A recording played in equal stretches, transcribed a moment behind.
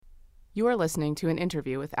You are listening to an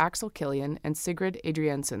interview with Axel Killian and Sigrid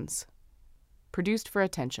Adriansens. Produced for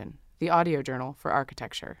Attention, the audio journal for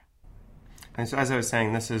architecture. And so, as I was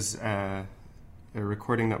saying, this is a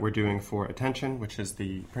recording that we're doing for Attention, which is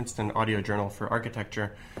the Princeton audio journal for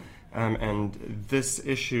architecture. And this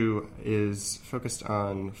issue is focused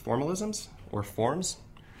on formalisms, or forms.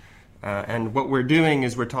 And what we're doing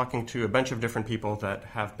is we're talking to a bunch of different people that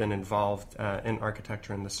have been involved in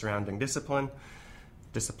architecture and the surrounding disciplines,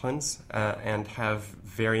 and have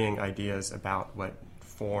varying ideas about what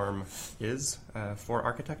form is for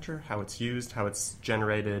architecture, how it's used, how it's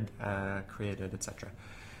generated, created, etc.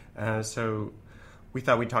 So we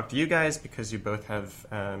thought we'd talk to you guys because you both have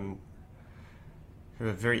a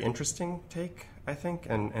very interesting take, I think,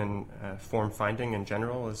 and form finding in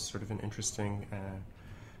general is sort of an interesting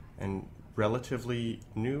and relatively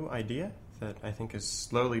new idea that I think is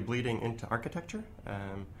slowly bleeding into architecture.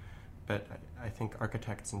 But I think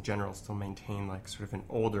architects in general still maintain like sort of an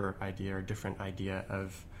older idea or different idea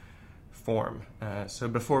of form. So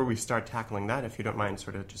before we start tackling that, if you don't mind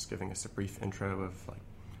sort of just giving us a brief intro of like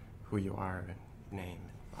who you are and name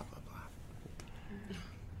and blah, blah, blah.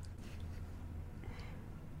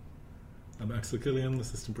 I'm Axel Killian,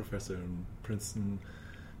 assistant professor in Princeton,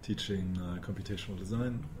 teaching computational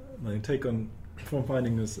design. My take on form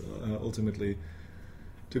finding is ultimately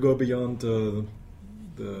to go beyond the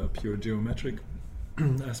pure geometric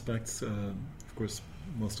aspects. Of course,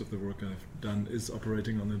 most of the work I've done is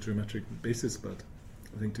operating on a geometric basis, but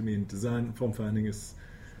I think to me in design, form finding is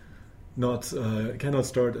not cannot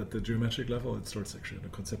start at the geometric level. It starts actually at a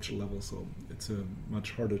conceptual level, so it's a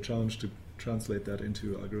much harder challenge to translate that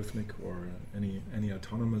into algorithmic or any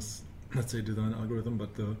autonomous, let's say, design algorithm.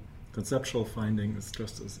 But the conceptual finding is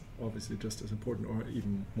obviously just as important, or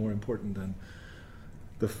even more important than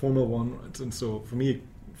the formal one. And so for me,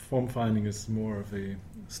 form finding is more of a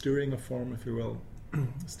steering of form, if you will,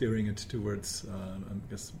 steering it towards, I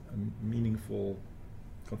guess, a meaningful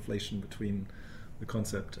conflation between the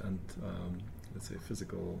concept and, let's say,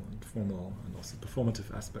 physical and formal and also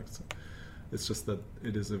performative aspects. It's just that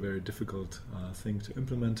it is a very difficult thing to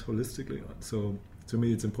implement holistically. So to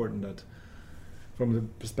me, it's important that from the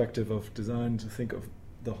perspective of design to think of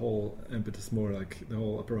the whole impetus more like the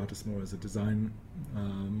whole apparatus more as a design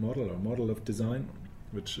model or model of design,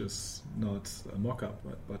 which is not a mock-up,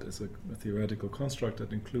 but is a theoretical construct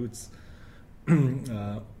that includes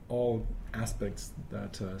all aspects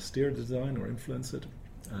that steer design or influence it,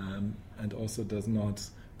 and also does not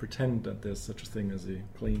pretend that there's such a thing as a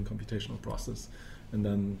clean computational process and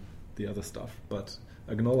then the other stuff, but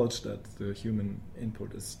acknowledge that the human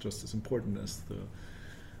input is just as important as the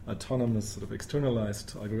autonomous, sort of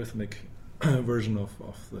externalized algorithmic version of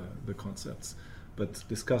the concepts, but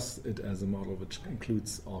discuss it as a model which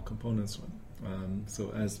includes all components.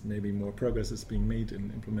 So as maybe more progress is being made in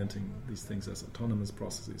implementing these things as autonomous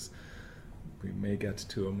processes, we may get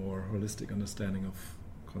to a more holistic understanding of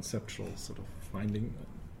conceptual sort of finding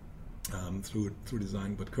through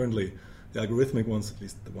design. But currently, the algorithmic ones, at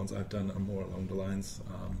least the ones I've done, are more along the lines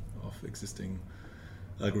of existing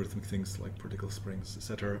algorithmic things like particle springs,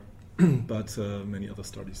 etc. But many other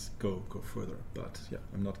studies go further. But yeah,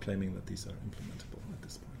 I'm not claiming that these are implementable at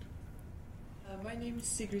this point. My name is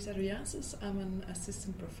Sigrid Adriansens. I'm an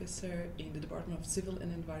assistant professor in the Department of Civil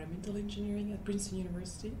and Environmental Engineering at Princeton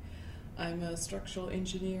University. I'm a structural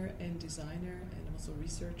engineer and designer, and I'm also a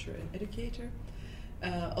researcher and educator.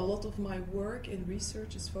 A lot of my work and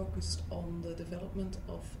research is focused on the development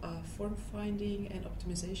of form finding and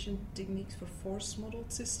optimization techniques for force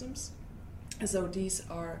modeled systems. So these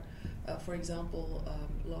are, for example,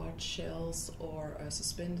 large shells or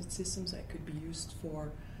suspended systems that could be used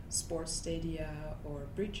for sports stadia or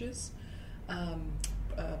bridges.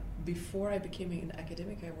 Before I became an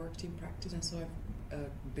academic, I worked in practice, and so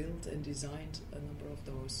I've built and designed a number of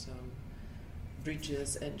those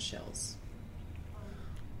bridges and shells.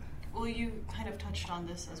 Well, you kind of touched on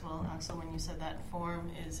this as well, Axel, when you said that form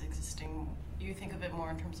is existing. You think of it more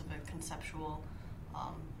in terms of a conceptual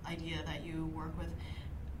idea that you work with.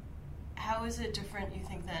 How is it different, you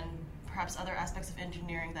think, than perhaps other aspects of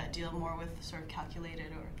engineering that deal more with sort of calculated,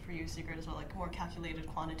 or for you, Sigrid, as well, like more calculated,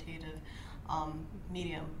 quantitative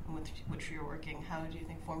medium with which you're working? How do you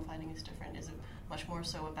think form finding is different? Is it much more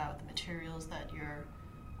so about the materials that you're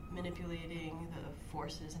manipulating, the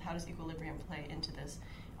forces, and how does equilibrium play into this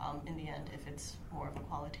in the end, if it's more of a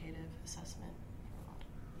qualitative assessment?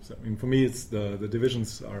 So, I mean, for me, it's the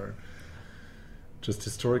divisions are just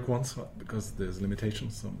historic ones because there's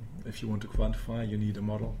limitations. So if you want to quantify, you need a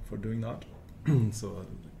model for doing that. So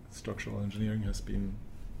structural engineering has been,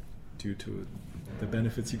 due to the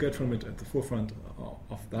benefits you get from it at the forefront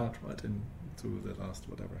of that, right, into the last,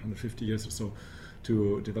 150 years or so,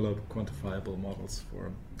 to develop quantifiable models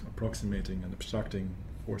for approximating and abstracting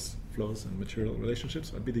force flows and material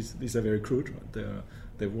relationships. Right? But these are very crude, right?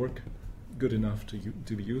 They work good enough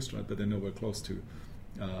to be used, right? But they're nowhere close to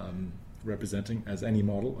representing as any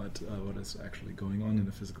model what is actually going on in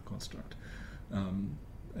a physical construct.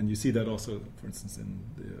 And you see that also, for instance, in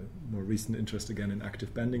the more recent interest again in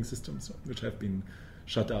active bending systems, which have been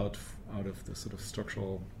shut out of the sort of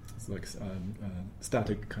structural,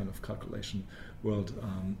 static kind of calculation world,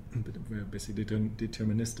 where basically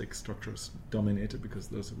deterministic structures dominated because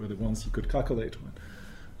those were the ones you could calculate.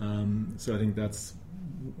 So I think that's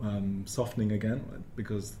softening again, right?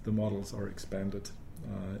 Because the models are expanded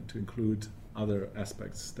to include other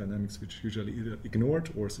aspects, dynamics which usually either ignored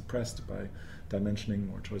or suppressed by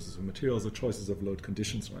dimensioning or choices of materials or choices of load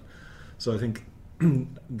conditions. Right? So I think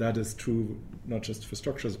that is true not just for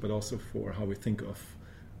structures but also for how we think of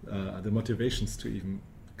the motivations to even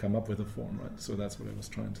come up with a form. Right? So that's what I was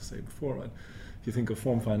trying to say before. Right? If you think of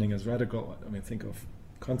form finding as radical, I mean, think of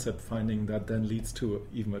concept finding that then leads to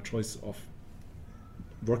even a choice of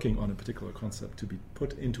working on a particular concept to be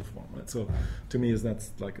put into form, right? So, to me,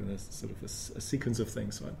 that's like a sort of a sequence of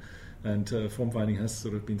things, right? And form finding has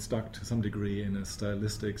sort of been stuck to some degree in a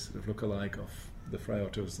stylistic sort of lookalike of the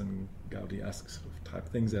Frey-Ottos and Gaudi-esque sort of type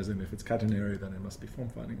things, as in if it's catenary, then it must be form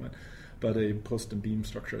finding, right? But a post and beam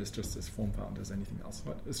structure is just as form found as anything else,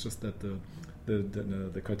 right? It's just that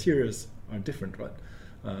the criteria are different,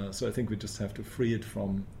 right? So I think we just have to free it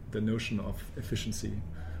from the notion of efficiency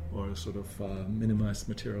or sort of minimized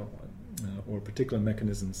material or particular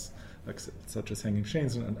mechanisms such as hanging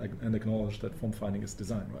chains and acknowledge that form finding is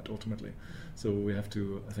design, right, ultimately. So we have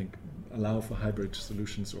to, I think, allow for hybrid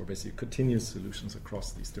solutions or basically continuous solutions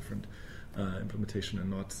across these different implementation and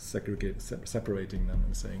not separating them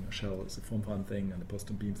and saying a shell is a form found thing and a post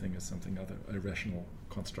and beam thing is something other, a rational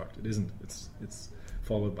construct. It isn't. It's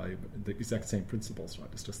followed by the exact same principles, right?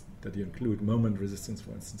 It's just that you include moment resistance,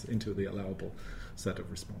 for instance, into the allowable set of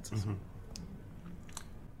responses. Mm-hmm.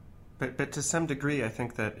 But to some degree, I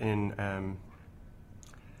think that in,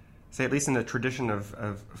 say, at least in the tradition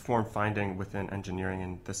of form finding within engineering,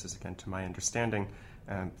 and this is again to my understanding,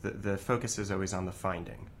 the focus is always on the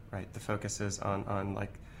finding, right? The focus is on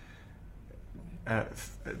like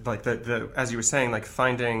the as you were saying, like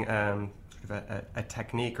finding sort of a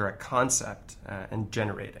technique or a concept and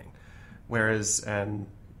generating, whereas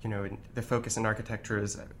the focus in architecture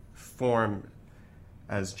is form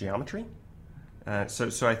as geometry.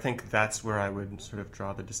 So I think that's where I would sort of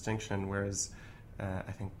draw the distinction, whereas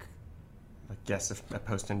I think, yes, if a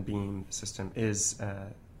post and beam system is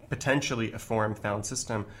potentially a form-found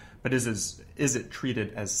system, but is it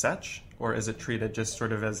treated as such, or is it treated just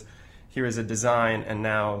sort of as, here is a design, and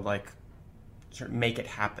now, like, sort of make it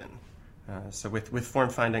happen? So with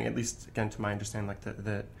form-finding, at least, again, to my understanding, like,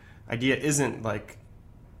 the idea isn't, like,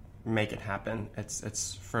 make it happen.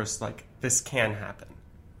 It's first, like, this can happen,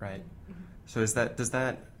 right? Mm-hmm. So does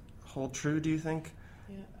that hold true, do you think?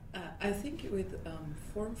 Yeah, I think with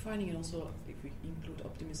form finding, and also if we include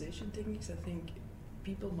optimization techniques, I think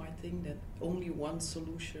people might think that only one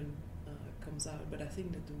solution comes out, but I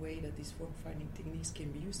think that the way that these form finding techniques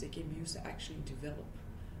can be used, they can be used to actually develop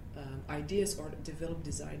ideas or develop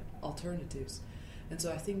design alternatives. And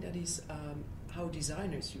so I think that is how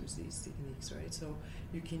designers use these techniques, right? So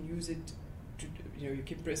you can use it to, you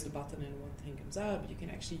can press the button and one thing comes out, but you can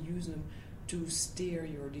actually use them to steer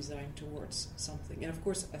your design towards something. And of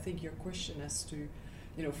course, I think your question as to,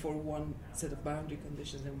 for one set of boundary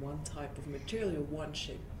conditions and one type of material, one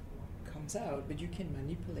shape comes out, but you can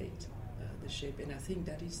manipulate the shape. And I think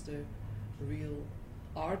that is the real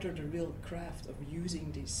art or the real craft of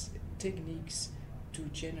using these techniques to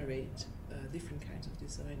generate different kinds of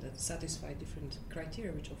design that satisfy different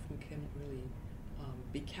criteria, which often can really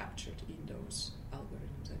be captured in those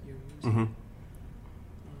algorithms that you're using. Mm-hmm.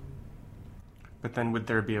 But then would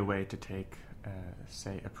there be a way to take,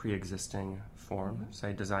 say, a pre-existing form, mm-hmm.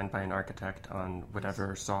 say designed by an architect on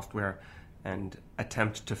whatever software, and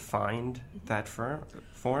attempt to find mm-hmm. that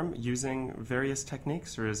form using various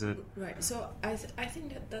techniques, or is it... Right, so I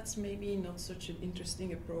think that's maybe not such an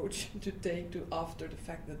interesting approach to take to after the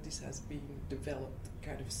fact that this has been developed,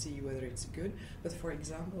 kind of see whether it's good. But for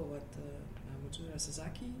example, what Matsuura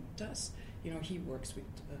Sasaki does, he works with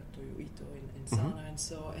Toyo Ito in Sana, mm-hmm. and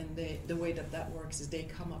so, and the way that works is they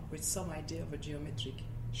come up with some idea of a geometric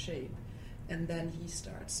shape, and then he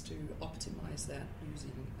starts to optimize that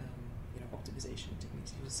using optimization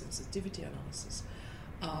techniques, using sensitivity analysis,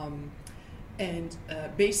 And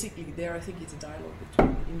basically there I think it's a dialogue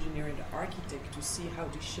between the engineer and the architect to see how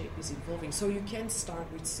the shape is evolving. So you can start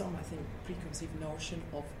with some, I think, preconceived notion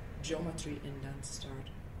of geometry and then start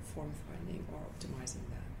form finding or optimizing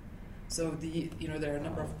that. So there are a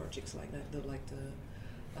number of projects like that, like the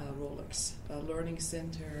Rolex Learning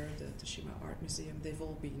Center, the Toshima Art Museum. They've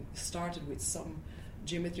all been started with some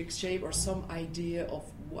geometric shape or some idea of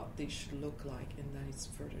what they should look like, and then it's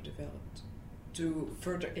further developed to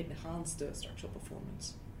further enhance the structural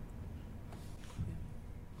performance. Yeah.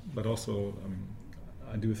 But also,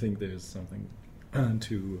 I do think there's something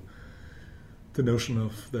to the notion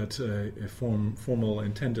of that a formal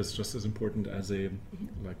intent is just as important as a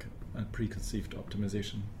preconceived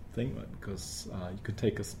optimization thing, right? Because you could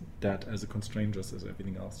take that as a constraint just as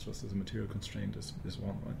everything else, just as a material constraint is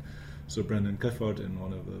one, right? So Brendan Clifford in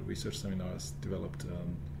one of the research seminars developed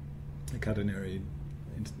a catenary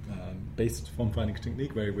based form finding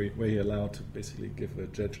technique where he allowed to basically give a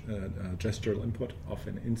gestural input of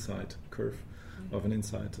an inside curve, of an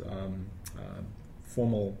inside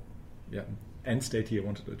formal end state he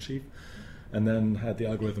wanted to achieve, and then had the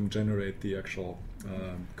algorithm generate the actual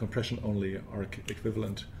compression only arc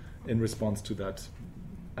equivalent in response to that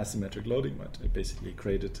asymmetric loading. Right? It basically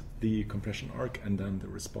created the compression arc and then the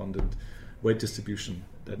respondent weight distribution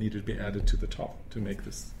that needed to be added to the top to make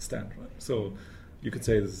this stand. Right? So you could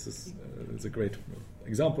say this is a great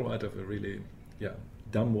example, right, of a really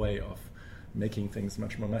dumb way of making things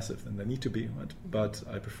much more massive than they need to be. Right? But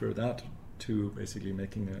I prefer that to basically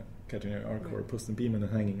making a catenary arc or a post and beam and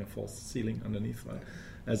then hanging a false ceiling underneath, right?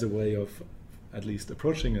 As a way of at least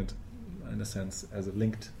approaching it, in a sense, as a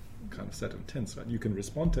linked kind of set of intents. Right? You can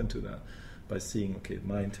respond then to that by seeing, okay,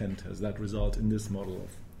 my intent has that result in this model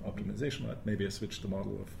of optimization. Right? Maybe I switch the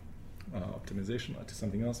model of optimization to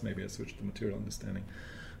something else. Maybe I switch the material understanding.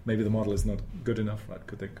 Maybe the model is not good enough. Right?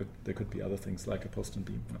 There could be other things like a post and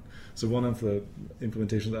beam. Right? So one of the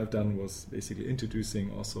implementations I've done was basically introducing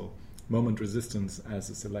also moment resistance as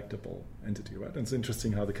a selectable entity. Right? And it's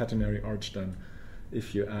interesting how the catenary arch then,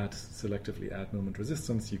 if you selectively add moment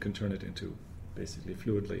resistance, you can turn it into basically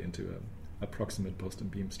fluidly into an approximate post and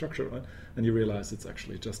beam structure, right? And you realize it's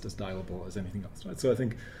actually just as dialable as anything else, right? So I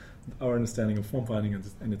think our understanding of form finding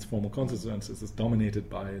and its formal consequences is dominated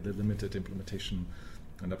by the limited implementation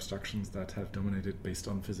and abstractions that have dominated based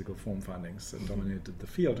on physical form findings and dominated the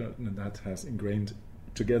field, and that has ingrained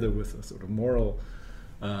together with a sort of moral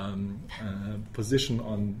position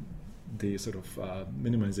on the sort of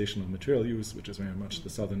minimization of material use, which is very much the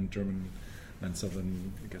southern German and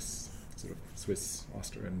southern, I guess, sort of Swiss,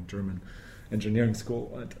 Austrian, German engineering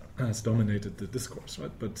school, right, has dominated the discourse,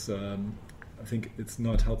 right? But I think it's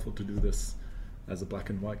not helpful to do this as a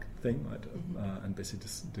black and white thing, right? And basically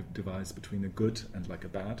just devise between a good and like a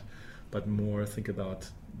bad, but more think about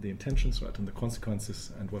the intentions, right, and the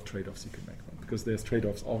consequences and what trade-offs you can make, right? Because there's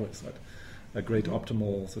trade-offs always, right? A great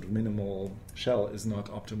optimal sort of minimal shell is not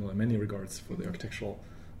optimal in many regards for the architectural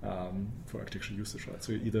usage, right?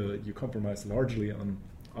 So either you compromise largely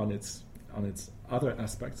on its other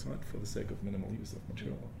aspects, right, for the sake of minimal use of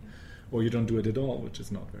material, or you don't do it at all, which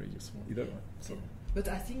is not very useful either. Right? So. But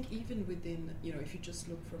I think even within, if you just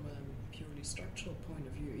look from a purely structural point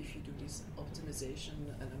of view, if you do this optimization,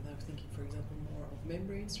 and I'm now thinking, for example, more of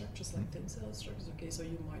membrane structures like tensile structures, okay, so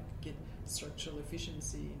you might get structural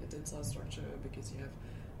efficiency in a tensile structure because you have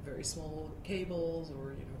very small cables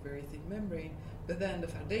or very thin membrane, but then the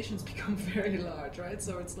foundations become very large, right?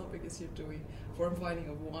 So it's not because you're doing form finding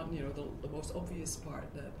of one, the most obvious part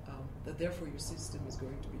that therefore your system is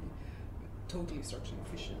going to be totally structurally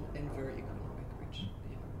efficient and very economic, which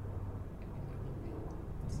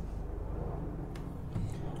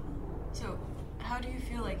So how do you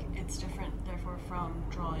feel like it's different, therefore, from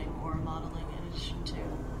drawing or modeling in addition to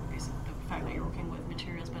basically the fact that you're working with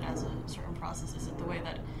materials, but as a certain process? Is it the way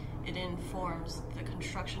that it informs the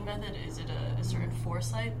construction method? Is it a certain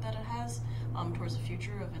foresight that it has towards the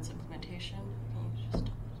future of its implementation? Can you just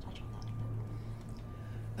touch on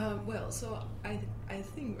that a bit? Well, so I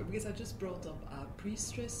think, because I just brought up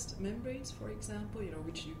pre-stressed membranes, for example,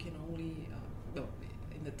 which you can only,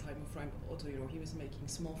 in the time of Frank Otto, he was making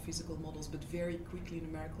small physical models, but very quickly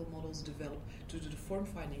numerical models developed to do the form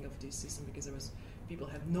finding of this system, because people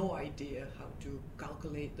had no idea how to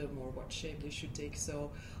calculate them or what shape they should take.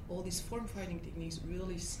 So all these form finding techniques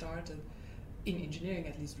really started, in engineering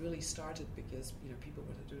at least, really started because people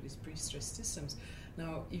wanted to do these pre-stressed systems.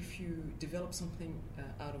 Now, if you develop something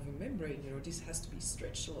out of a membrane, this has to be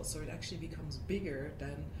stretched a lot, so it actually becomes bigger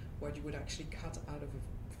than what you would actually cut out of a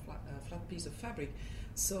flat piece of fabric.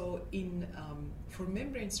 So for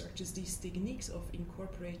membrane structures, these techniques of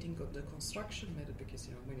incorporating the construction method, because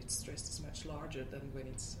when it's stressed it's much larger than when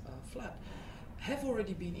it's flat, have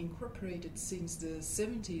already been incorporated since the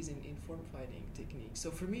 70s in form finding techniques. So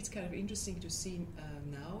for me it's kind of interesting to see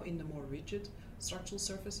now in the more rigid structural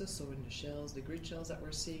surfaces, so in the shells, the grid shells that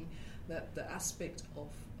we're seeing, that the aspect of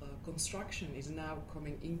construction is now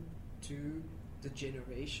coming into the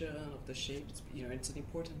generation of the shape. It's an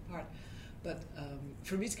important part. But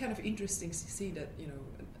for me, it's kind of interesting to see that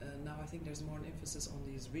now I think there's more an emphasis on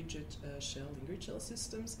these rigid shell and grid shell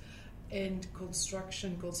systems, and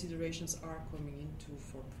construction considerations are coming into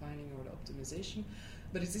form finding or the optimization.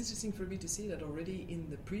 But it's interesting for me to see that already in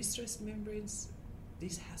the pre-stressed membranes,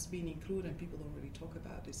 this has been included, and people already talk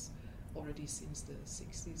about this already since the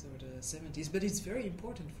 60s or the 70s. But it's very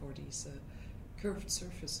important for these curved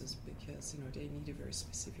surfaces because they need a very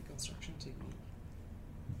specific construction technique.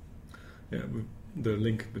 Yeah, the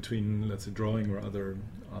link between, let's say, drawing or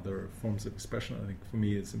other forms of expression, I think for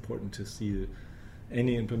me it's important to see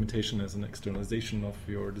any implementation as an externalization of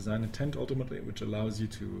your design intent ultimately, which allows you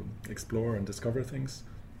to explore and discover things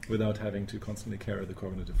without having to constantly carry the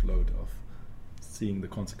cognitive load of seeing the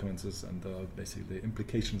consequences and basically the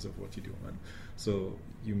implications of what you do. And so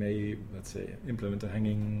you may, let's say, implement a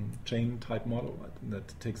hanging chain type model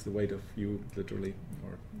that takes the weight of you literally,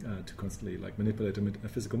 or to constantly manipulate a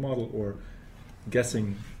physical model, or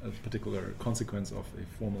guessing a particular consequence of a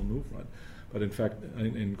formal move, right? But in fact,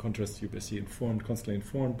 in contrast, you're basically constantly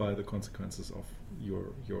informed by the consequences of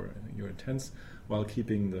your intents, while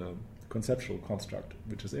keeping the conceptual construct,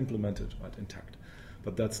 which is implemented, right, intact.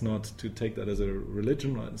 But that's not to take that as a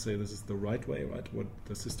religion, right, and say this is the right way, right? What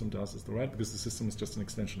the system does is the right, because the system is just an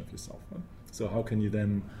extension of yourself. Right? So how can you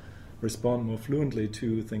then respond more fluently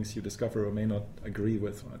to things you discover or may not agree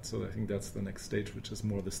with, right? So I think that's the next stage, which is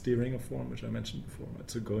more the steering of form, which I mentioned before, right?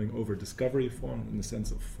 So going over discovery form in the sense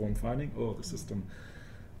of form finding. Oh, the system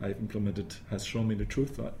I've implemented has shown me the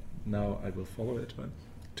truth, right? Now I will follow it, right?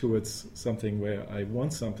 Towards something where I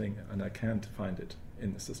want something and I can't find it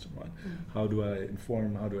in the system, right? Mm-hmm. How do I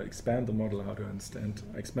inform, how do I expand the model, how do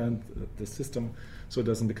I expand the system so it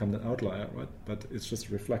doesn't become an outlier, right? But it's just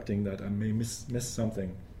reflecting that I may miss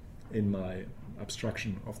something in my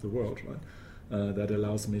abstraction of the world, right? That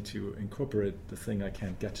allows me to incorporate the thing I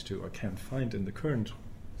can't get to or can't find in the current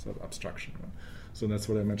sort of abstraction, right? So that's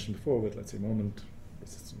what I mentioned before with, let's say, moment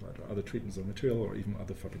resistance, right? Or other treatments of material, or even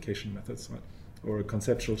other fabrication methods, right? Or a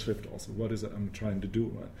conceptual shift also. What is it I'm trying to do,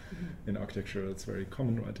 right? Mm-hmm. In architecture, it's very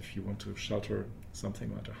common, right? If you want to shelter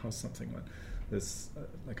something, right, or house something, right? There's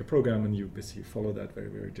like a program, and you basically follow that very,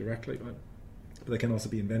 very directly, right? But there can also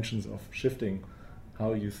be inventions of shifting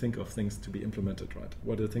how you think of things to be implemented, right?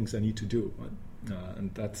 What are the things I need to do, right?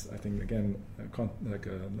 And that's, I think, again, like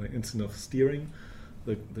an instance of steering,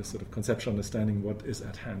 the sort of conceptual understanding what is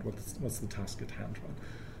at hand, what's the task at hand,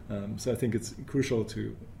 right? So I think it's crucial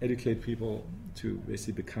to educate people to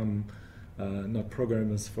basically become not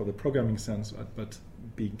programmers for the programming sense, right, but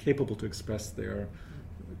being capable to express their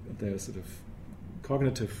sort of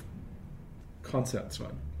cognitive concepts,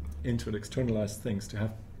 right, into externalized things, to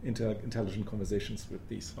have intelligent conversations with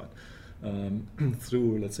these, right,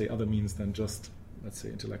 through, let's say, other means than just, let's say,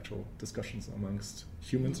 intellectual discussions amongst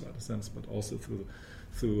humans, right, in a sense, but also through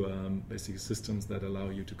basically systems that allow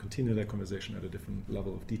you to continue that conversation at a different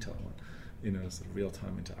level of detail, right, in a sort of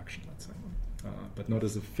real-time interaction, let's say, but not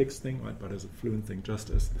as a fixed thing, right, but as a fluent thing, just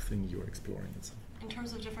as the thing you're exploring itself. In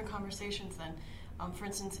terms of different conversations, then, for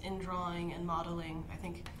instance, in drawing and modeling, I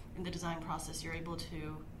think in the design process you're able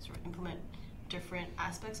to sort of implement different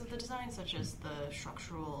aspects of the design, such as the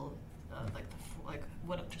structural, like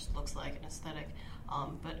what it just looks like, an aesthetic,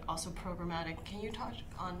 but also programmatic. Can you touch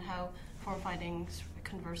on how form finding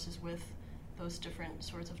converses with those different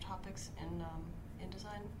sorts of topics in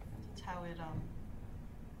design? For instance, how it,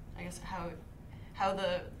 I guess how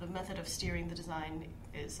the method of steering the design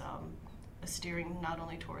is a steering not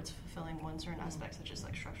only towards fulfilling one certain aspect, such as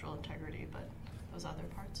like structural integrity, but those other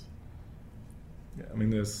parts. Yeah, I mean,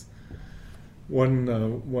 there's one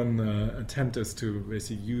attempt is to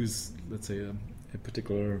basically use, let's say, a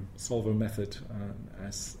particular solver method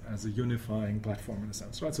as a unifying platform in a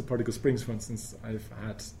sense, right? So particle springs, for instance, I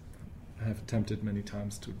have attempted many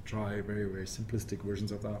times to try very, very simplistic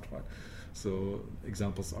versions of that, right? So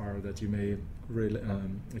examples are that you may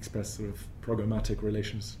express sort of programmatic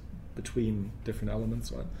relations between different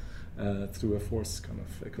elements, right, through a force kind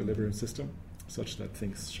of equilibrium system, such that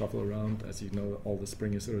things shuffle around, as you know, all the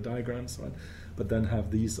spring is sort of diagrams, right? But then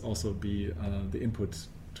have these also be the input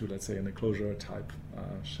to, let's say, an enclosure type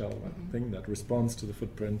shell thing that responds to the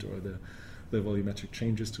footprint or the volumetric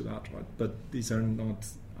changes to that, right? But these are not,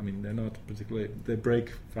 they're not particularly, they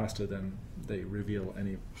break faster than they reveal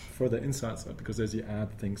any further insights, right? Because as you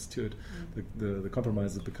add things to it, the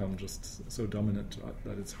compromises become just so dominant, right,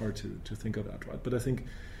 that it's hard to think of that, right? But I think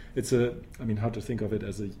it's hard to think of it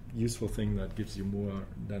as a useful thing that gives you more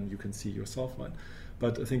than you can see yourself, right?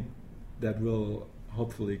 But I think that will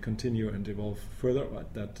hopefully continue and evolve further,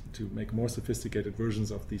 right? That to make more sophisticated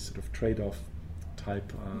versions of these sort of trade-off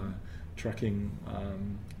type tracking,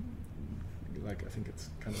 like I think it's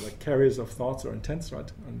kind of like carriers of thoughts or intents,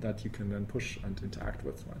 right? And that you can then push and interact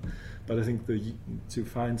with, right? But I think to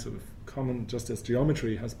find sort of common, just as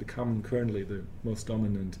geometry has become currently the most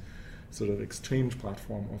dominant sort of exchange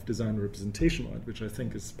platform of design representation, right? Which I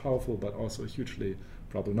think is powerful but also hugely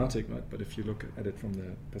problematic, right? But if you look at it from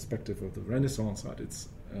the perspective of the Renaissance, right, it's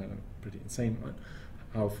pretty insane, right?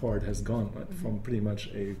 How far it has gone, right? From pretty much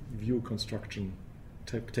a view construction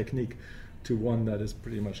technique to one that is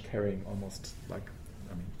pretty much carrying almost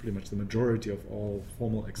pretty much the majority of all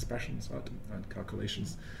formal expressions, right, and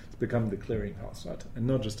calculations. It's become the clearinghouse, right? And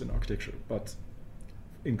not just in architecture, but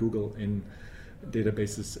in Google, in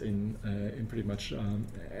databases, in pretty much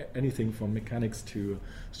anything from mechanics to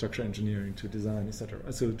structural engineering to design,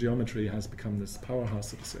 etc. So geometry has become this powerhouse,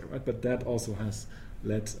 so to say, right? But that also has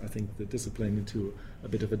led, I think, the discipline into a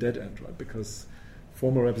bit of a dead end, right? Because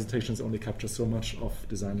formal representations only capture so much of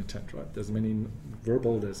design intent, right? There's many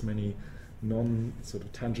verbal, there's many non-sort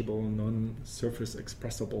of tangible, non-surface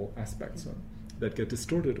expressible aspects that get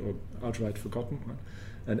distorted or outright forgotten, right?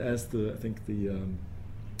 And as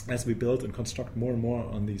as we build and construct more and more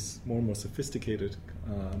on these more and more sophisticated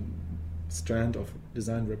strand of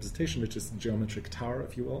design representation, which is the geometric tower,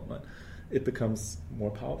 if you will, right? It becomes more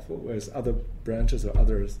powerful, whereas other branches or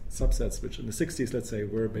other subsets, which in the 60s, let's say,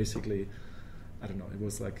 were basically, I don't know, it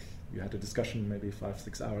was like you had a discussion maybe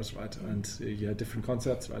 5-6 hours, right? And you had different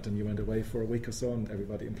concepts, right? And you went away for a week or so and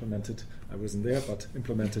everybody implemented, I wasn't there, but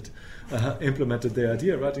implemented their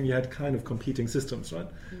idea, right? And you had kind of competing systems, right?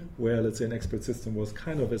 Where, let's say, an expert system was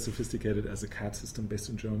kind of as sophisticated as a CAD system based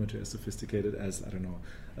on geometry, as sophisticated as, I don't know,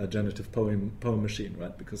 a generative poem machine,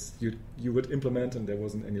 right? Because you would implement and there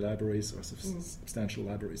wasn't any libraries or substantial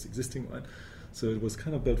libraries existing, right? So it was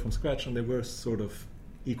kind of built from scratch and they were sort of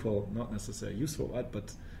equal, not necessarily useful, right?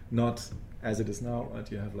 But not as it is now,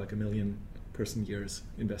 right? You have like 1 million person years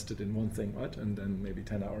invested in one thing, right? And then maybe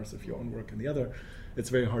 10 hours of your own work in the other. It's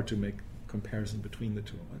very hard to make comparison between the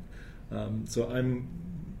two, right? So I'm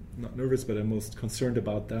not nervous, but I'm most concerned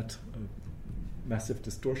about that massive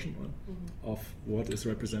distortion, right? Of what is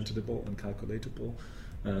representable and calculatable,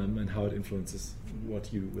 and how it influences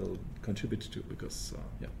what you will contribute to, because,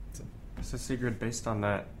 So Sigrid, based on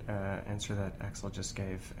that answer that Axel just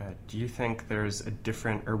gave, do you think there's a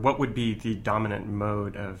different, or what would be the dominant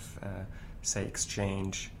mode of, say,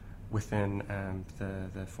 exchange within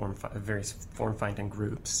the various form-finding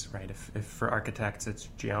groups, right? If for architects it's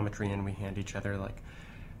geometry and we hand each other, like,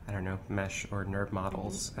 I don't know, mesh or NURB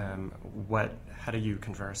models, how do you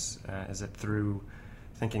converse? Is it through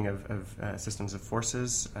thinking of systems of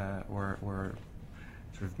forces or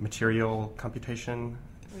sort of material computation?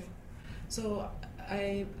 Right. So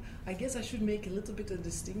I guess I should make a little bit of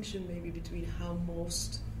distinction maybe between how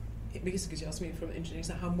most, because you asked me from engineering,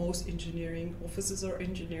 so how most engineering offices or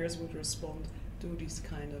engineers would respond to these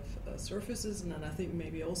kind of surfaces, and then I think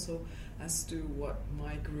maybe also as to what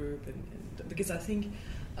my group, and because I think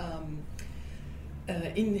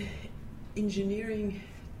in engineering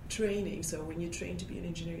training, so when you train to be an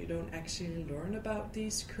engineer, you don't actually learn about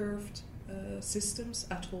these curved systems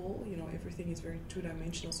at all. You know, everything is very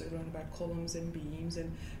two-dimensional, so you learn about columns and beams and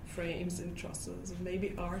frames and trusses and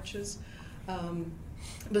maybe arches.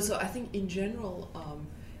 But so I think in general,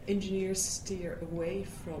 engineers steer away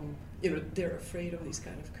from, they're afraid of these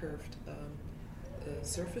kind of curved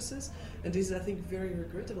surfaces, and this is, I think, very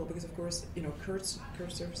regrettable because, of course, curved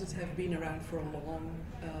surfaces have been around for a long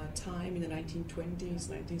time. In the 1920s,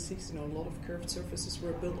 1960s, a lot of curved surfaces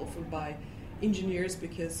were built often by engineers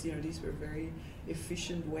because these were very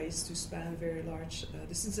efficient ways to span very large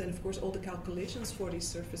distances, and of course all the calculations for these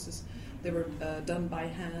surfaces, they were done by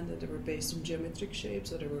hand, and they were based on geometric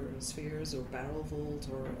shapes, so there were spheres or barrel vault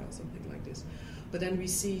or something like this. But then we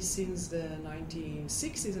see since the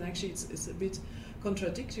 1960s, and actually it's a bit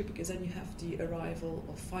contradictory because then you have the arrival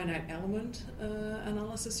of finite element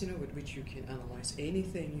analysis, with which you can analyze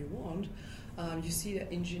anything you want. You see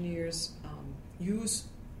that engineers use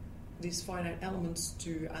these finite elements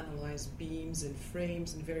to analyze beams and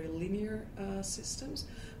frames and very linear systems.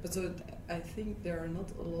 But so I think there are not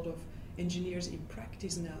a lot of engineers in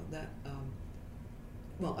practice now that,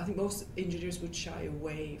 I think most engineers would shy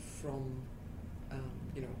away from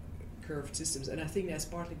curved systems. And I think that's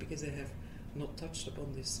partly because they have not touched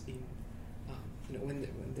upon this in when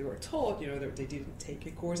they were taught, they didn't take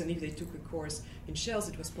a course, and if they took a course in shells,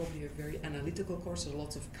 it was probably a very analytical course, so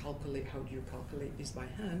lots of how do you calculate this by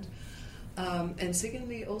hand. And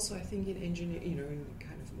secondly, also I think in engineering, in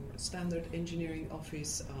kind of more standard engineering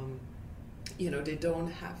office, they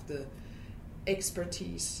don't have the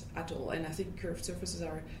expertise at all, and I think curved surfaces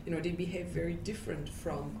are, they behave very different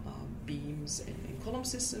from beams and column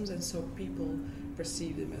systems, and so people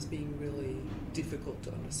perceive them as being really difficult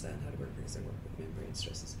to understand how to work because they work with membrane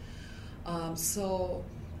stresses. So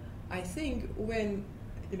I think when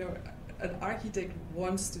an architect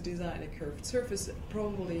wants to design a curved surface,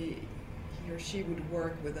 probably he or she would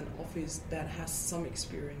work with an office that has some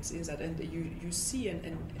experience in that, and you see,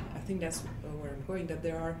 and I think that's where I'm going, that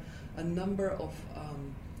there are a number of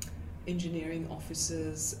engineering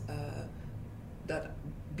offices that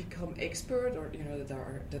become expert, or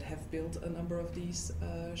that have built a number of these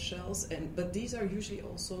shells, but these are usually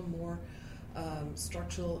also more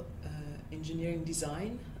structural engineering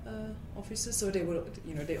design offices. So they will,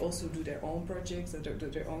 they also do their own projects, they do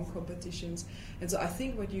their own competitions, and so I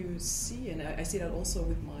think what you see, and I see that also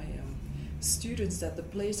with my students, that the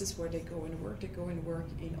places where they go and work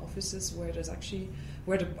in offices where there's actually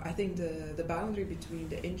I think the boundary between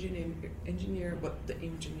the engineer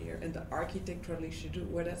and the architect really should do,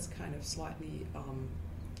 where that's kind of slightly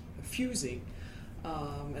fusing,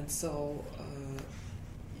 and so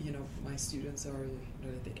my students are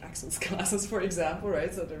they take Axel's classes, for example,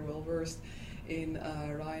 right? So they're well versed in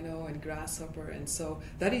Rhino and Grasshopper, and so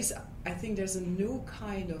that is, I think there's a new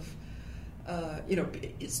kind of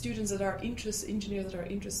students that are engineers that are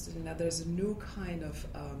interested in that. There's a new kind of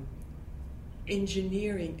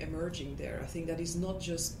engineering emerging there. I think that is not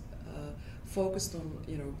just focused on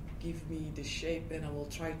give me the shape and I will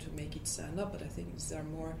try to make it stand up, but I think there are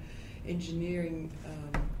more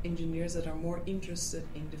engineers that are more interested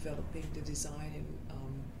in developing the design and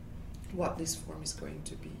what this form is going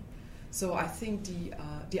to be. So I think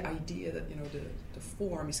the idea that the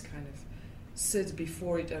form is kind of set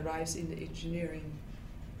before it arrives in the engineering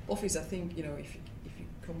office. I think if you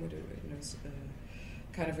come with a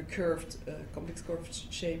kind of a curved, complex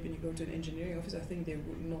curved shape, and you go to an engineering office, I think they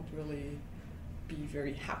would not really be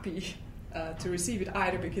very happy to receive it,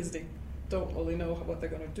 either because they don't really know what they're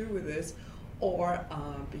going to do with this, or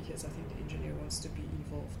because I think the engineer wants to be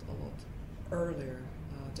involved a lot earlier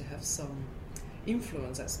to have some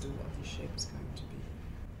influence as to what this shape is going to be.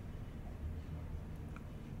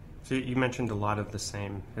 So you mentioned a lot of the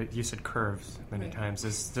same. You said curves many times.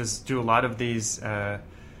 Do a lot of these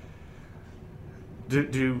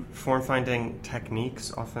do form finding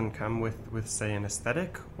techniques often come with say an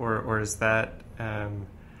aesthetic, or is that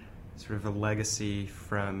sort of a legacy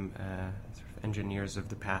from sort of engineers of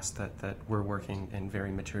the past that were working in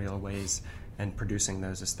very material ways and producing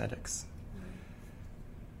those aesthetics?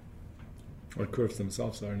 Well, curves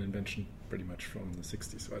themselves are an invention pretty much from the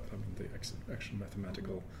 60s, right? I mean, the actual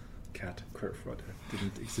mathematical cat curve, right,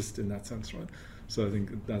 didn't exist in that sense, right? So I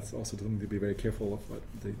think that's also something to be very careful of. Right?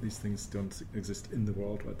 These things don't exist in the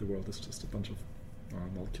world, right? The world is just a bunch of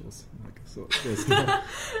molecules. So there's no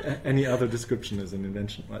any other description is an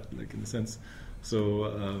invention, right? Like in a sense.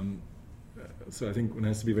 So so I think one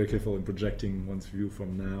has to be very careful in projecting one's view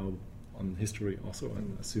from now on history also,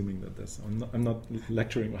 and assuming that there's. I'm not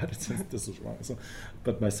lecturing, right? This is wrong. So,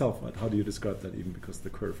 but myself, right? How do you describe that? Even because the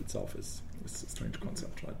curve itself is a strange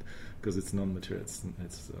concept, right? Because it's non-material. It's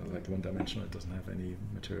like one-dimensional. It doesn't have any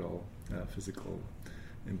material, physical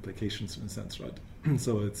implications in a sense, right?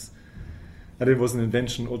 So and it was an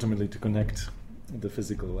invention ultimately to connect the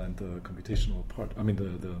physical and the computational part. I mean,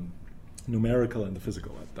 the numerical and the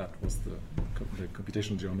physical. That was the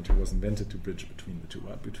computational geometry was invented to bridge between the two,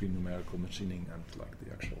 right? Between numerical machining and like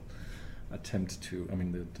the actual attempt to, I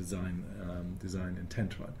mean, the design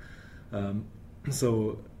intent, right?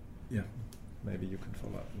 So, yeah, maybe you can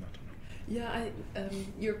follow up on that. Yeah,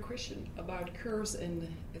 your question about curves and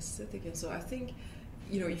aesthetic, and so I think,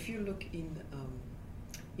 if you look in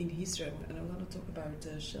history, and I'm going to talk about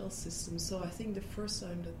shell systems. So I think the first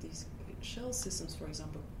time that these shell systems, for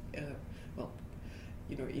example, in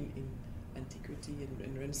antiquity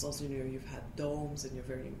and Renaissance, you've had domes and your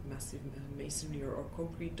very massive masonry or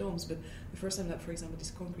concrete domes. But the first time that, for example,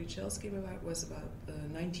 these concrete shells came about was about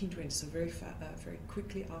 1920. So very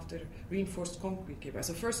quickly after reinforced concrete came about.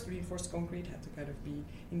 So first, reinforced concrete had to kind of be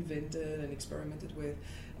invented and experimented with,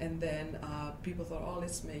 and then people thought, oh,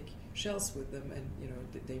 let's make shells with them, and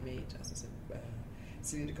they made, as I said,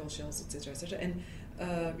 cylindrical shells, etc., etc. And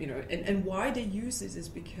and why they use this is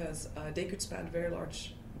because they could span very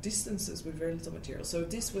large distances with very little material. So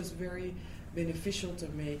this was very beneficial to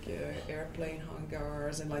make airplane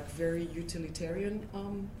hangars and like very utilitarian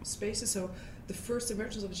spaces. So the first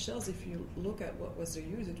emergence of the shells, if you look at what was their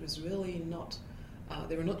use, it was really not.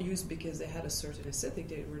 They were not used because they had a certain aesthetic.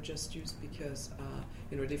 They were just used because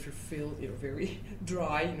they feel very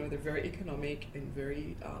dry. They're very economic and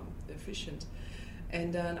very efficient.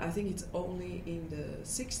 And then I think it's only in the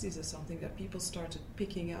 60s or something that people started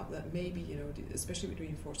picking up that maybe especially with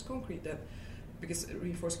reinforced concrete, that because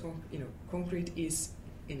reinforced concrete is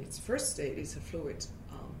in its first state is a fluid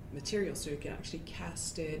material, so you can actually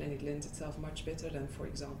cast it, and it lends itself much better than, for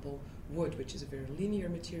example, wood, which is a very linear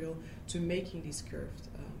material, to making these curved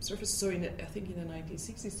surfaces. So I think in the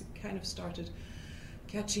 1960s, it kind of started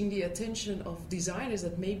catching the attention of designers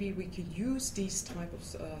that maybe we could use these type of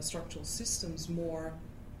structural systems more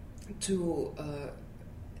to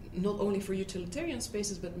not only for utilitarian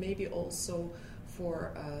spaces, but maybe also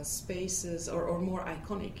for spaces or more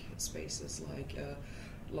iconic spaces like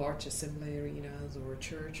large assembly arenas or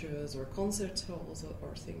churches or concert halls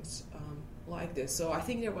or things like this. So I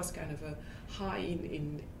think there was kind of a high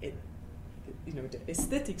in it, the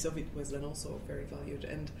aesthetics of it was then also very valued.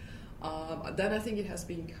 And then I think it has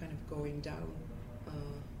been kind of going down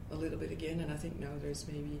a little bit again, and I think now there's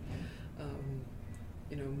maybe,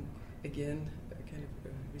 again, a kind of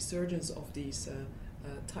a resurgence of these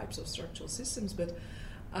types of structural systems. But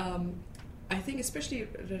I think especially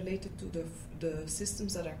related to the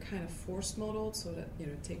systems that are kind of force modeled, so that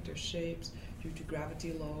take their shapes due to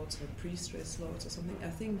gravity loads or pre-stress loads or something. I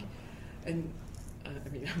think, and I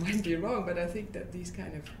might be wrong, but I think that these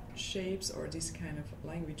kind of shapes or this kind of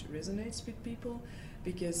language resonates with people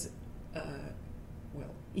because,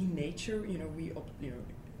 in nature,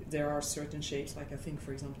 there are certain shapes, like I think,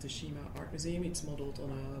 for example, the Shima Art Museum, it's modeled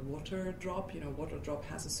on a water drop. Water drop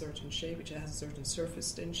has a certain shape, which has a certain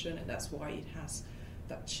surface tension, and that's why it has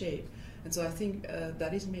that shape. And so I think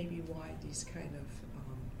that is maybe why this kind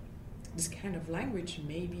of language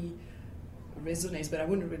maybe resonates, but I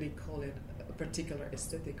wouldn't really call it a particular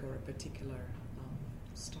aesthetic or a particular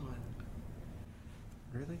style.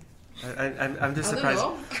 Really? I'm just surprised. I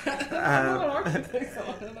don't know. I'm not an architect, so I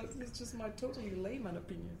don't know. It's just my totally layman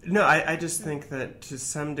opinion. No, I just think that to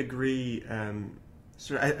some degree,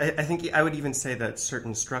 I think I would even say that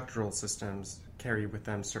certain structural systems carry with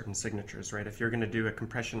them certain signatures, right? If you're going to do a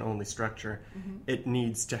compression-only structure, it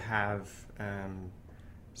needs to have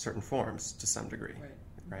certain forms to some degree,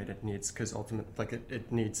 right? It needs, because ultimately,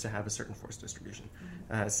 it needs to have a certain force distribution.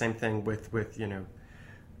 Same thing with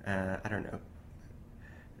I don't know.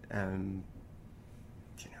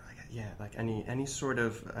 Like any sort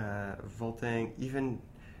of vaulting, even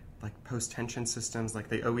like post-tension systems, like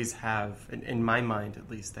they always have, in my mind at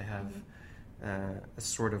least, they have a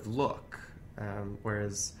sort of look.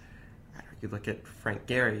 Whereas you look at Frank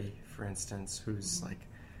Gehry, for instance, who's like,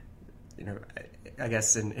 I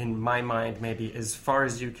guess in my mind, maybe as far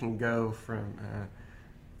as you can go from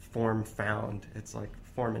form found, it's like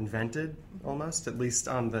form invented almost, at least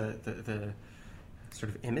on the sort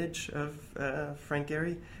of image of Frank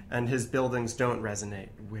Gehry, and his buildings don't resonate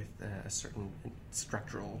with a certain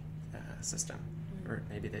structural system, or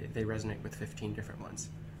maybe they resonate with 15 different ones.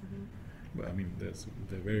 Well, I mean,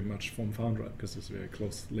 they're very much form found, right? Because there's a very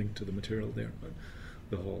close link to the material there, but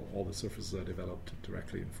all the surfaces are developed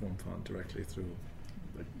directly and form found directly through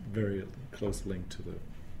a very close link to the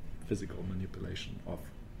physical manipulation of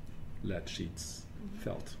lead sheets,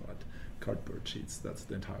 felt, right? Cardboard sheets. That's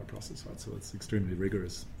the entire process, right? So it's extremely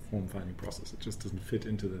rigorous form finding process. It just doesn't fit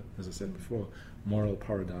into the, as I said before, moral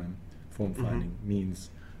paradigm. Form finding means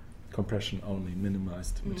compression only,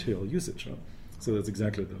 minimized material usage. Right? So that's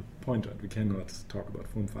exactly the point, right? We cannot talk about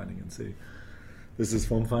form finding and say this is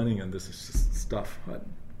form finding and this is just stuff, right?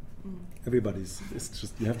 It's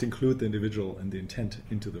just, you have to include the individual and the intent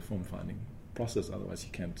into the form finding process, otherwise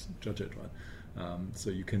you can't judge it, right? So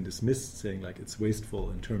you can dismiss saying like it's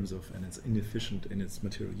wasteful in terms of, and it's inefficient in its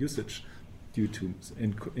material usage due to,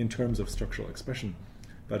 in terms of structural expression.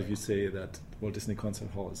 But if you say that Walt Disney Concert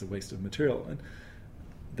Hall is a waste of material,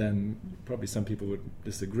 then probably some people would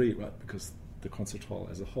disagree, right? Because the concert hall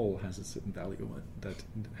as a whole has a certain value that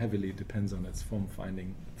heavily depends on its form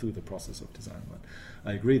finding through the process of design. Right?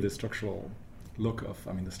 I agree the structural look of,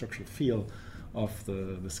 the structural feel of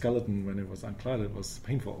the skeleton when it was uncladded was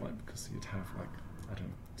painful, right? Because you'd have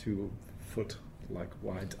 2 foot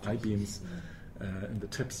wide I-beams in the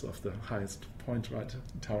tips of the highest point, right,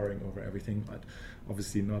 towering over everything, right?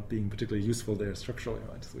 Obviously not being particularly useful there structurally,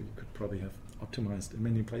 right? So you could probably have optimized in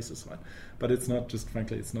many places, right? But it's not just,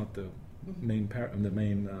 frankly, it's not the main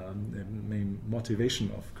main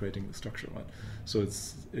motivation of creating the structure, right? So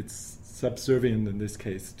it's subservient in this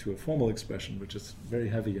case to a formal expression, which is very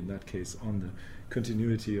heavy in that case on the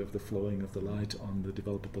continuity of the flowing of the light on the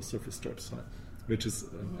developable surface strips, right? Which is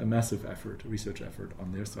a massive effort, a research effort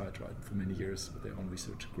on their side, right, for many years with their own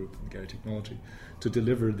research group in Gary Technology to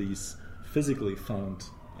deliver these physically found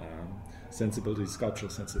sensibilities,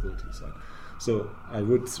 sculptural sensibilities, right? So I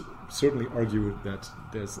would certainly argue that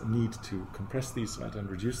there's a need to compress these, right, and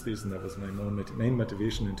reduce these, and that was my main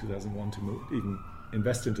motivation in 2001 to even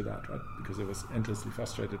invest into that, right, because I was endlessly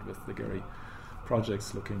frustrated with the Gary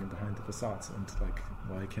projects looking behind the facades and like,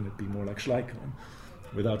 why can it be more like Schleich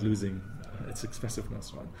without losing its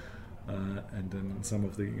expressiveness, right? And then in some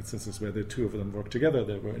of the instances where the two of them work together,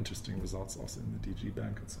 there were interesting results also in the DG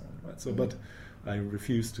Bank and so on, right? So, but I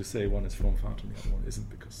refuse to say one is form found and the other one isn't,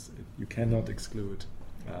 because you cannot exclude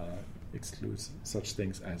such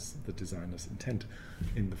things as the designer's intent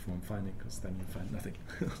in the form finding, because then you find nothing.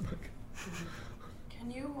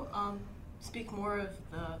 Can you speak more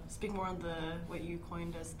on the what you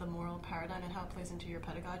coined as the moral paradigm and how it plays into your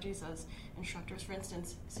pedagogies as instructors? For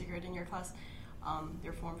instance, Sigrid, in your class,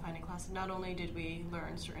 your form finding class, not only did we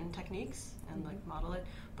learn certain techniques and like model it,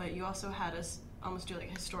 but you also had us almost do like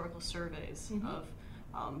historical surveys of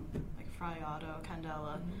like Frei Otto,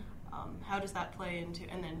 Candela. How does that play into?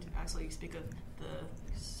 And then actually, you speak of the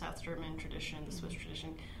South German tradition, the Swiss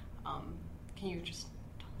tradition. Can you just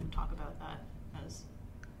talk about that as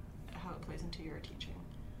how it plays into your teaching?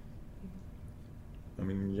 I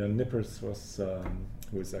mean, Jan Nippers was,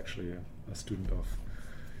 who is actually a student of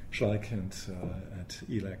Schleich and at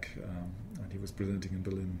ELEC, and he was presenting in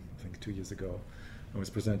Berlin, I think 2 years ago. I was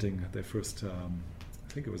presenting their first, I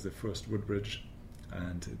think it was their first wood bridge,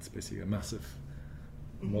 and it's basically a massive,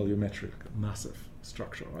 volumetric, massive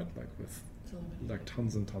structure, right? Like with like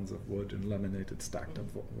tons and tons of wood and laminated, stacked up,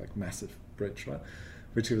 like massive bridge, right?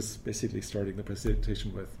 Which he was basically starting the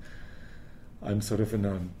presentation with. I'm sort of in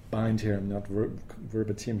a bind here, I'm not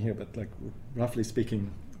verbatim here, but like roughly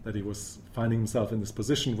speaking, that he was finding himself in this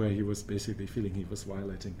position where he was basically feeling he was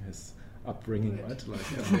violating his upbringing, right?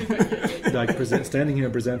 Like, standing here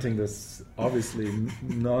presenting this obviously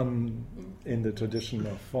in the tradition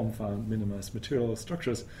of form-found minimized material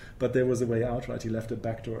structures, but there was a way out, right? He left a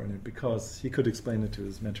back door in it because he could explain it to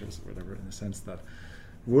his mentors or whatever, in the sense that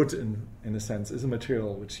wood, in a sense, is a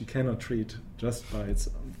material which you cannot treat just by its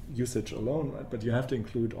usage alone, right? But you have to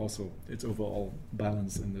include also its overall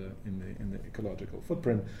balance in the ecological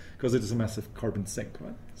footprint, because it is a massive carbon sink,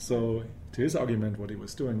 right? So, to his argument, what he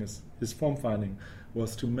was doing is his form finding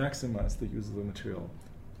was to maximize the use of the material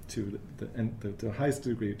to the highest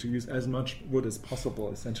degree, to use as much wood as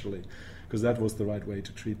possible, essentially, because that was the right way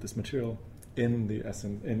to treat this material in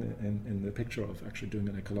the picture of actually doing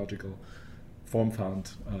an ecological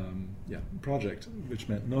form-found project, which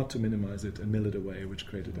meant not to minimize it and mill it away, which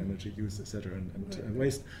created energy use, etc., and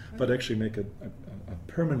waste, but actually make a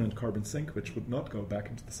permanent carbon sink, which would not go back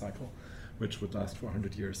into the cycle, which would last for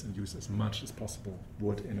 100 years and use as much as possible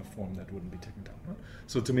wood in a form that wouldn't be taken down. Right?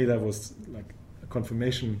 So to me, that was like a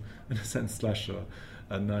confirmation, in a sense, slash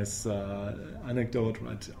a nice anecdote,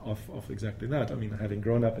 right, of exactly that. I mean, having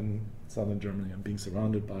grown up in southern Germany and being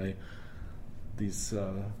surrounded by these,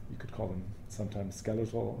 you could call them sometimes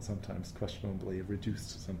skeletal, sometimes questionably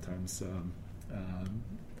reduced, sometimes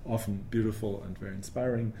often beautiful and very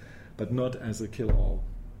inspiring, but not as a kill-all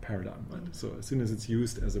paradigm. Right? So as soon as it's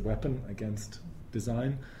used as a weapon against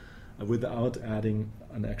design, without adding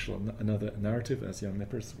another narrative, as Jan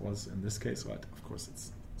Nippers was in this case, right? Of course,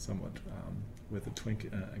 it's somewhat with a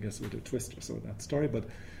twist or so, that story, but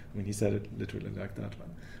I mean, he said it literally like that one.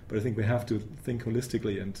 But I think we have to think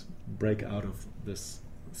holistically and break out of this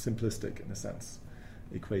simplistic, in a sense,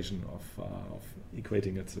 equation of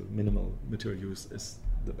equating it to minimal material use is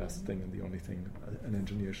the best thing and the only thing an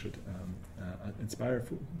engineer should inspire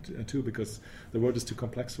to, because the world is too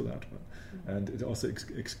complex for that one, and it also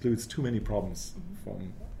excludes too many problems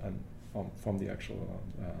from the actual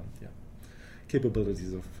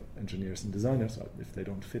capabilities of engineers and designers if they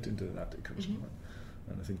don't fit into that equation.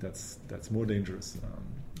 And I think that's more dangerous,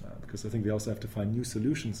 because I think we also have to find new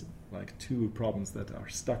solutions, like to problems that are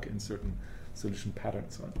stuck in certain solution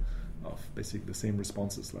patterns, of basically the same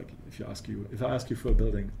responses. Like if I ask you for a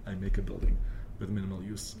building, I make a building. with minimal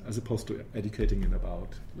use, as opposed to educating it about,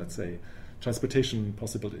 let's say, transportation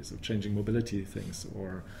possibilities of changing mobility things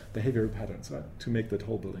or behavioral patterns, right? To make that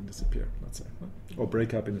whole building disappear, let's say, right? Or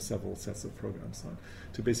break up into several sets of programs, right?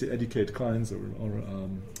 To basically educate clients or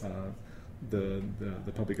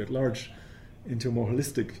the public at large into a more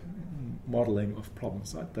holistic modeling of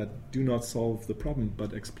problems, right? That do not solve the problem,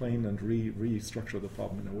 but explain and restructure the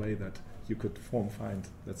problem in a way that you could find,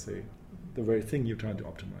 let's say, the very thing you're trying to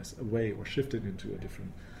optimize away or shift it into a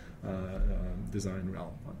different design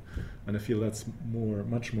realm. And I feel that's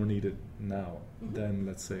much more needed now than,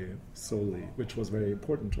 let's say, solely, which was very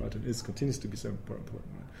important, right? And continues to be so important,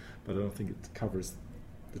 right? But I don't think it covers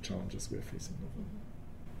the challenges we're facing.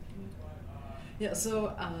 Yeah,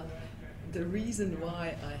 so the reason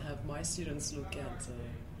why I have my students look at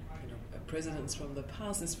presidents from the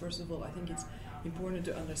past is, first of all, I think it's important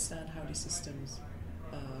to understand how these systems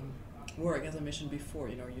work. As I mentioned before,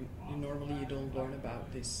 you normally you don't learn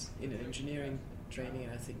about this in an engineering training,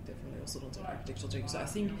 and I think definitely also not in architectural training. So I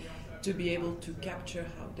think to be able to capture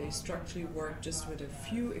how they structurally work just with a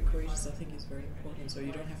few equations, I think is very important. So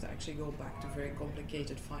you don't have to actually go back to very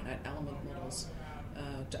complicated finite element models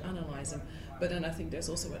to analyze them. But then I think there's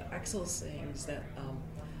also what Axel's saying is that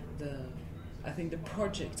I think the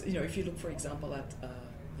project, if you look, for example, at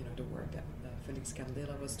the work that Felix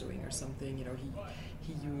Candela was doing or something,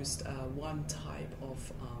 he used one type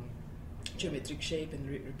of geometric shape and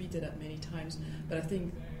repeated that many times. But I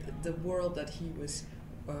think the world that he was,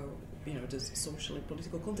 the social and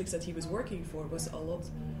political context that he was working for was a lot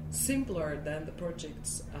simpler than the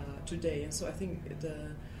projects today. And so I think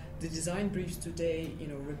the design briefs today,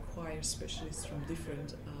 require specialists from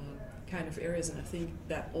different kind of areas, and I think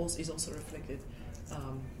that is also reflected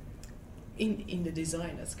in the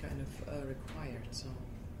design that's kind of required.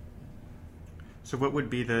 So what would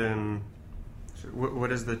be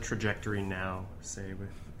what is the trajectory now, say,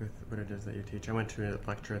 with what it is that you teach? I went to a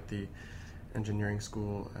lecture at the engineering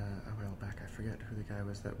school a while back. I forget who the guy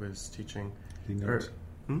was that was teaching. Lingling?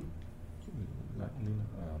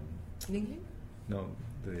 No,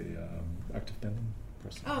 the active bending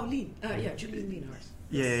person. Oh, Lean. Julian Lienhardt.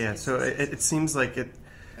 Yeah. So it seems like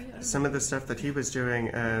some of the stuff that he was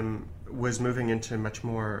doing was moving into much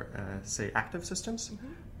more, say, active systems.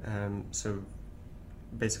 So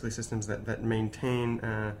basically systems that maintain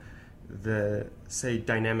the, say,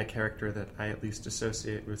 dynamic character that I at least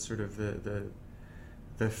associate with sort of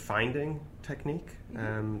the finding technique.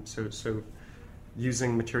 So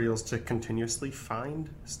using materials to continuously find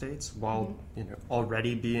states while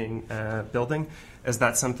already being building. Is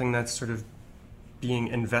that something that's sort of being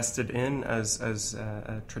invested in as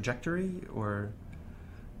a trajectory, or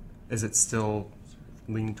is it still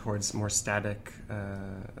lean towards more static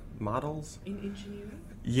models? In engineering?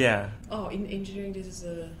 Yeah. Oh, in engineering, this is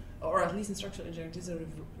or at least in structural engineering, this is a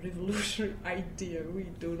revolutionary idea. We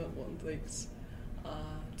do not want things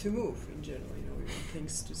to move in general. We want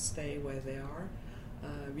things to stay where they are.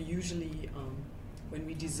 We usually, when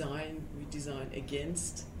we design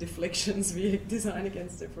against deflections. We design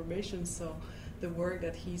against deformation. So the work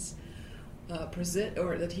that he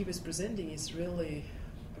was presenting is really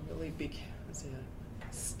a really big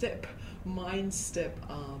mind step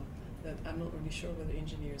that I'm not really sure whether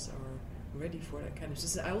engineers are ready for that kind of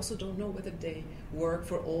system. I also don't know whether they work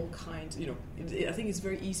for all kinds. I think it's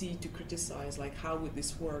very easy to criticize, like, how would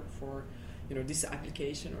this work for this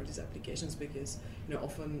application or these applications, because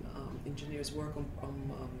often engineers work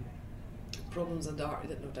on problems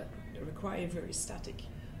that require very static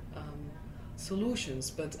solutions.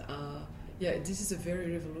 But this is a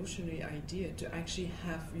very revolutionary idea to actually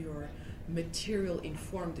have your material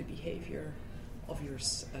inform the behavior of your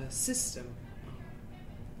system.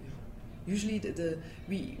 Usually,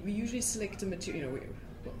 we usually select the material.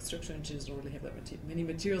 Structural engineers don't really have that many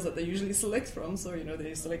materials that they usually select from. So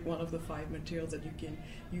they select one of the 5 materials that you can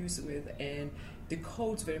use with, and the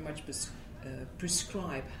codes very much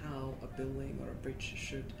prescribe how a building or a bridge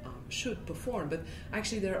should perform. But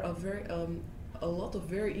actually, there are a lot of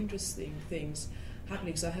very interesting things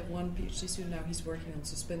happening. So I have one PhD student now. He's working on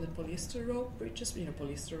suspended polyester rope bridges.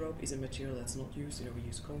 Polyester rope is a material that's not used. We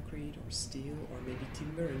use concrete or steel or maybe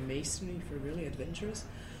timber and masonry for really adventurous.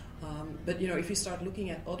 But if you start looking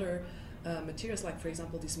at other materials, like for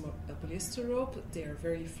example this polyester rope, they are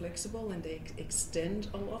very flexible and they extend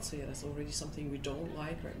a lot. So that's already something we don't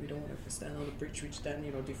like, right? We don't want to stand on the bridge, which then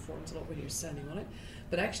deforms a lot when you're standing on it.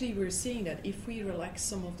 But actually, we're seeing that if we relax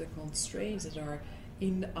some of the constraints that are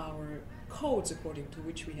in our codes according to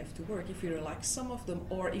which we have to work, if we relax some of them,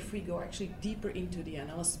 or if we go actually deeper into the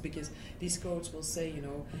analysis, because these codes will say,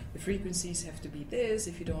 the frequencies have to be this.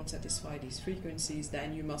 If you don't satisfy these frequencies,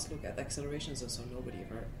 then you must look at accelerations. And so nobody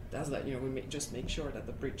ever does that. We just make sure that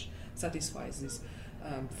the bridge satisfies these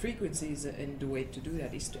frequencies, and the way to do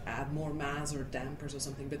that is to add more mass or dampers or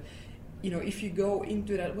something. But if you go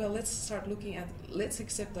into that, well, let's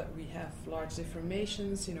accept that we have large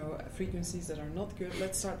deformations, frequencies that are not good.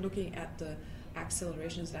 Let's start looking at the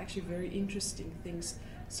accelerations, and actually very interesting things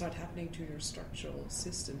start happening to your structural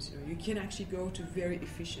systems. You can actually go to very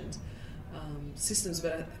efficient systems,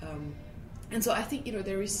 but and so I think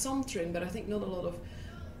there is some trend, but I think not a lot of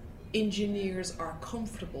engineers are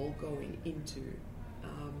comfortable going into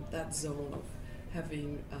that zone of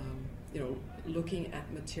having looking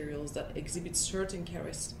at materials that exhibit certain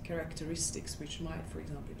characteristics which might, for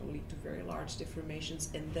example, lead to very large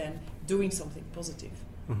deformations, and then doing something positive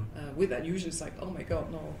with that. Usually it's like, oh my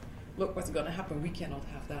god, no, look what's going to happen, we cannot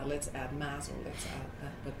have that, let's add mass or let's add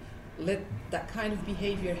that. But let that kind of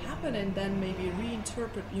behavior happen, and then maybe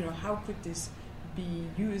reinterpret, how could this be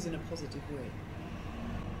used in a positive way.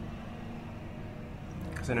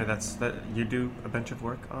 Because I know that you do a bunch of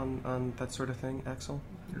work on that sort of thing, Axel.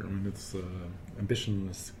 Yeah, I mean, it's ambition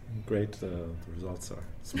is great. The results are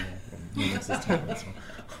small, or non-existent.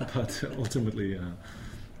 But ultimately,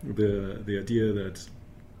 the idea that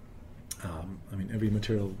every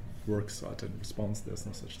material works out in response. There's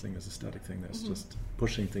no such thing as a static thing. There's just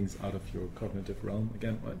pushing things out of your cognitive realm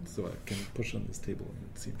again. Right? So I can push on this table and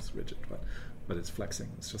it seems rigid, right? But it's flexing.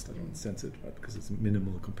 It's just I don't sense it, right? Because it's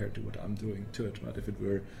minimal compared to what I'm doing to it, right? If it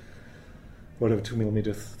were whatever 2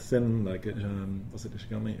 millimeters thin, like was it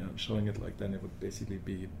Ishigami, showing it like, then it would basically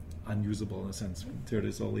be unusable in a sense. There it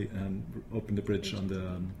is, Ollie, and open the bridge on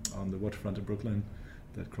the waterfront in Brooklyn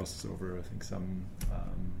that crosses over, I think I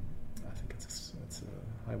think it's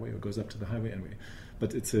a highway, or goes up to the highway anyway.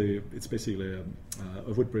 But it's basically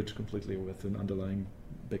a wood bridge completely with an underlying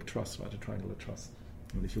big truss, right? A triangular truss.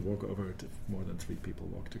 And if you walk over it, if more than 3 people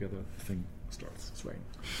walk together, the thing starts swaying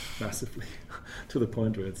massively to the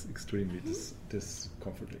point where it's extremely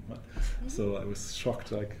discomforting. Right? So I was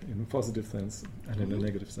shocked, like in a positive sense and in a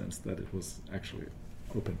negative sense, that it was actually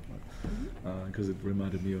open, right? Because it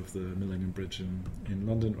reminded me of the Millennium Bridge in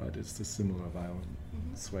London, right? It's a similar violent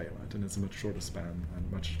sway, right? And it's a much shorter span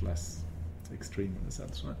and much less extreme in a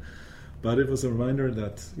sense, right? But it was a reminder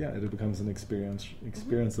that, it becomes an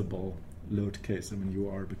experienceable load case. I mean, you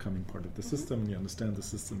are becoming part of the system, you understand the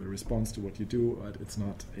system, it responds to what you do, right? It's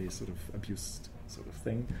not a sort of abused sort of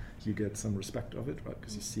thing. You get some respect of it, right?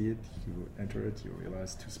 Because you see it, you enter it, you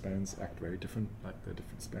realize 2 spans act very different, like they're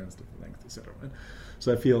different spans, different lengths, etc. Right?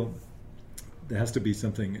 So I feel there has to be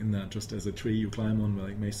something in that, just as a tree you climb on,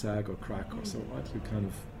 like may sag or crack or so, right? You kind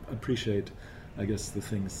of appreciate, I guess, the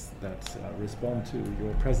things that respond to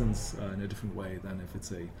your presence in a different way than if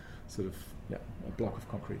it's a sort of a block of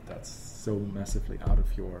concrete that's so massively out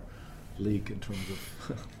of your league in terms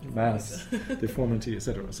of mass, deformity,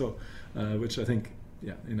 etc. So, which I think,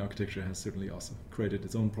 in architecture has certainly also created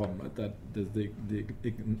its own problem, right? That the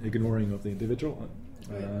ignoring of the individual,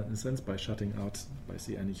 in a sense, by shutting out,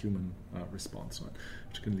 any human response, right?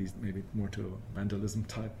 Which can lead maybe more to a vandalism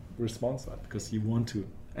type response, right? Because you want to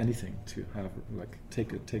anything to have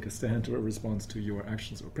take a stand or a response to your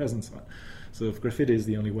actions or presence, right? So if graffiti is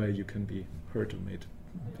the only way you can be heard or be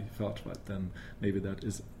felt, right, then maybe that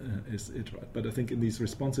is it, right? But I think in these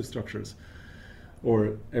responsive structures,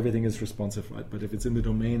 or everything is responsive, right? But if it's in the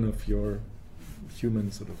domain of your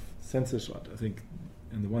human sort of senses, right, I think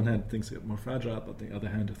on the one hand things get more fragile, but on the other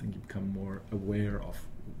hand I think you become more aware of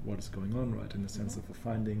what is going on, right, in the sense of a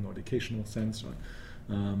finding or educational sense, right?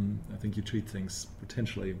 I think you treat things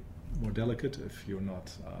potentially more delicate if you're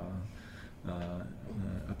not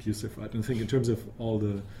abusive, right? And I think in terms of all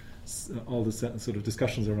the sort of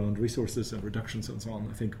discussions around resources and reductions and so on,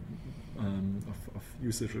 I think of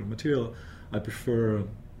usage of material, I prefer,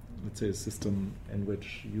 let's say, a system in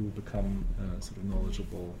which you become a sort of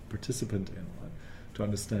knowledgeable participant in, right? To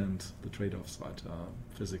understand the trade-offs, right,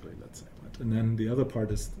 physically, let's say, right? And then the other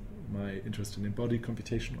part is my interest in embodied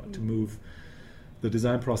computation, right? To move the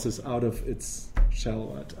design process out of its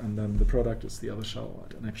shell, right? And then the product is the other shell,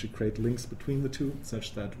 right? And actually create links between the two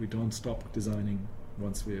such that we don't stop designing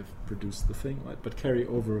once we have produced the thing, right? But carry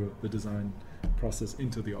over the design process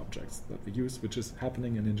into the objects that we use, which is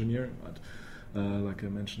happening in engineering, right? Like I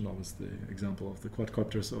mentioned, always the example of the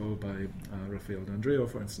quadcopter by Rafael D'Andrea,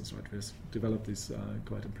 for instance, right? We have developed these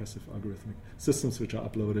quite impressive algorithmic systems which are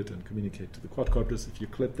uploaded and communicate to the quadcopters. If you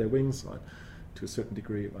clip their wings, right, to a certain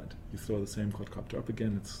degree, right? You throw the same quadcopter up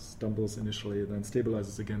again, it stumbles initially, then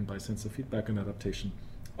stabilizes again by sensor feedback and adaptation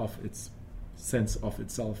of its sense of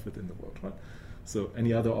itself within the world, right? So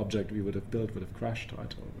any other object we would have built would have crashed,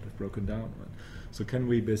 right, or would have broken down, right? So can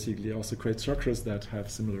we basically also create structures that have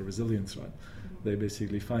similar resilience, right? They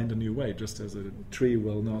basically find a new way, just as a tree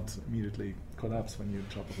will not immediately collapse when you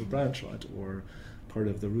chop off a branch, right? Or part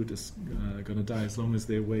of the root is going to die. As long as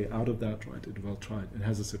their way out of that, right, it will try. It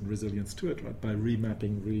has a certain resilience to it, right, by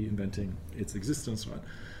remapping, reinventing its existence, right?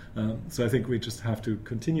 So I think we just have to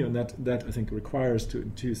continue, and that I think requires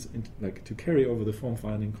to carry over the form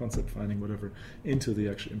finding, concept finding, whatever, into the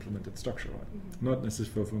actual implemented structure, right? Not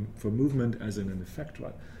necessarily for movement as in an effect,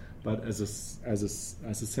 right, but as a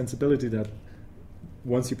sensibility that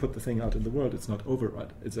once you put the thing out in the world, it's not over, right?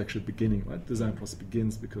 It's actually beginning, right? Design process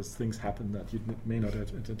begins because things happen that you may not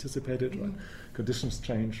have anticipated, right? Conditions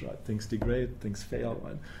change, right? Things degrade, things fail,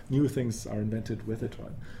 right? New things are invented with it,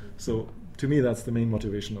 right? So to me, that's the main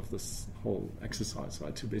motivation of this whole exercise,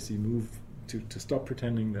 right? To basically move to stop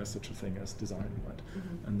pretending there's such a thing as design, right?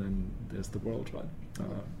 And then there's the world, right?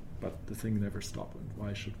 But the thing never stops, and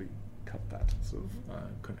why should we cut that sort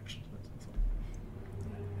of connection?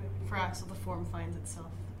 For Axel, the form finds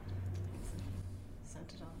itself.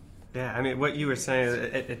 Sent it on. Yeah, I mean, what you were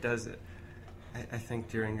saying, it does. I think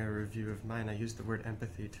during a review of mine, I used the word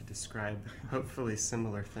empathy to describe hopefully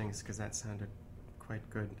similar things, because that sounded quite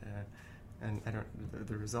good. And I don't.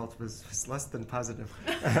 The result was less than positive,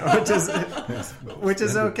 which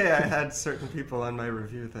is okay. I had certain people on my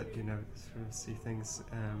review that sort of see things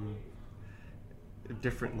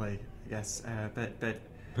differently. Yes, but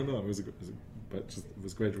no, it was a good. It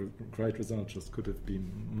was great result. Just could have been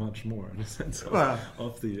much more in a sense of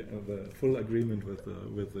the full agreement with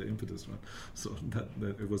the impetus, right? So that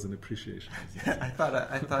it was an appreciation. Yeah, I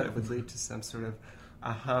thought it would lead to some sort of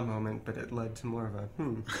aha moment, but it led to more of a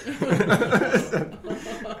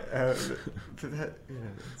but that,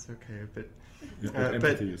 it's okay. But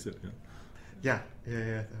empathy, you said, yeah.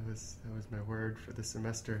 That was my word for the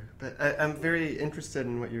semester. But I'm very interested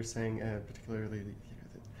in what you're saying, particularly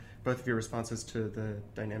both of your responses to the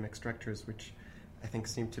dynamic structures, which I think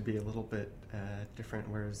seem to be a little bit different,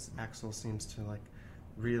 whereas Axel seems to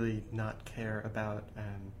really not care about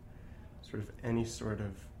sort of any sort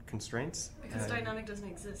of constraints. Because dynamic doesn't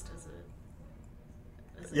exist as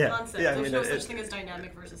a concept. Yeah, There's no such thing as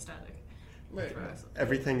dynamic versus static. Right.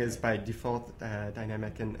 Everything is by default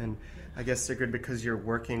dynamic, and I guess, Sigrid, because you're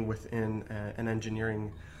working within an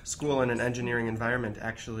engineering school and an engineering environment,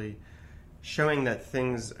 actually showing that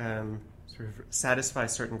things sort of satisfy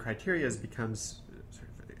certain criteria becomes sort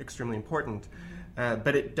of extremely important.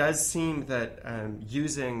 But it does seem that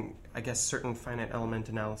using, I guess, certain finite element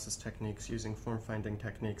analysis techniques, using form-finding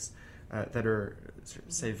techniques that are,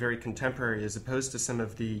 say, very contemporary, as opposed to some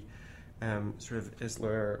of the sort of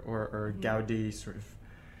Isler or Gaudi sort of,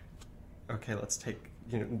 okay, let's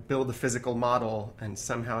build a physical model and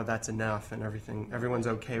somehow that's enough and everyone's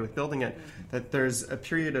okay with building it, that there's a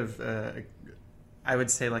period of, I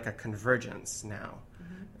would say, like a convergence now,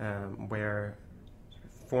 where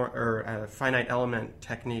finite element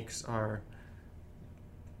techniques are,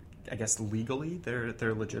 I guess, legally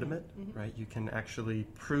they're legitimate, right? You can actually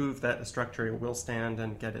prove that a structure will stand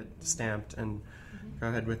and get it stamped and go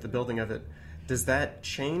ahead with the building of it. Does that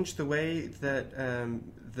change the way that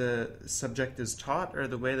the subject is taught or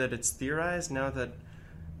the way that it's theorized now that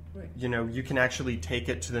you can actually take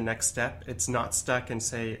it to the next step? It's not stuck in,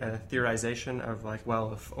 say, a theorization of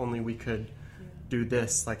if only we could do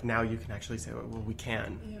this. Now you can actually say, well, we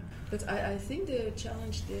can. Yeah, but I think the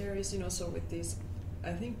challenge there is, so with this,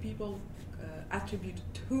 I think people attribute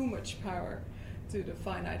too much power to the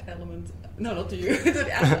finite element. No, not to you. To the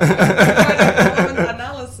finite element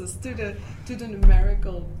analysis, to the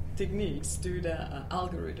numerical techniques, to the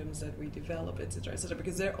algorithms that we develop, etc., etc.,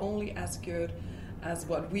 because they're only as good as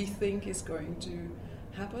what we think is going to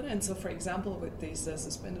happen. And so, for example, with these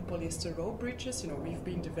suspended polyester rope bridges, we've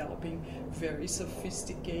been developing very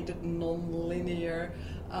sophisticated, non-linear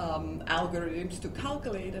algorithms to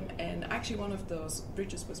calculate them. And actually, one of those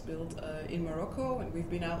bridges was built in Morocco, and we've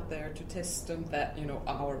been out there to test them that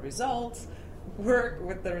our results work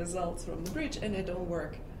with the results from the bridge, and they don't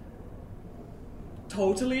work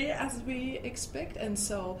totally as we expect. And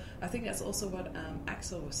so, I think that's also what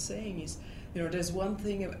Axel was saying is, there's one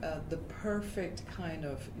thing, the perfect kind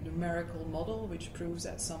of numerical model which proves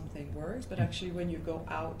that something works, but actually when you go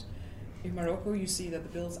out in Morocco, you see that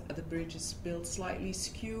the bridge is built slightly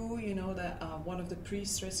skew. That one of the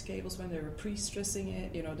pre-stress cables, when they were pre-stressing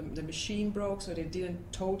it, the machine broke, so they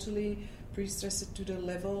didn't totally pre-stress it to the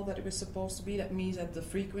level that it was supposed to be. That means that the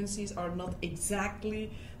frequencies are not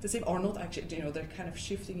exactly the same, or not actually, they're kind of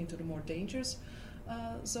shifting into the more dangerous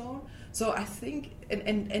zone. So I think,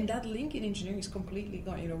 and that link in engineering is completely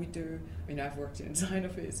gone. We do, I've worked in design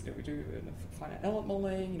office, we do finite element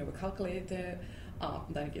modeling, we calculate it,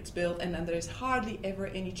 then it gets built, and then there is hardly ever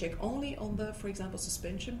any check, only on the, for example,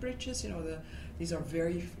 suspension bridges. These are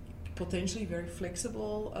potentially very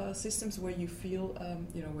flexible systems where you feel,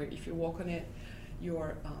 where if you walk on it,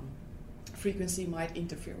 your frequency might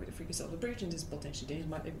interfere with the frequency of the bridge, and this potentially dangerous,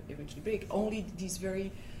 might eventually break. Only these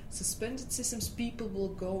very suspended systems, people will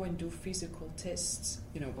go and do physical tests,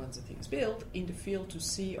 once the thing is built, in the field to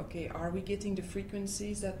see, okay, are we getting the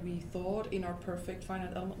frequencies that we thought in our perfect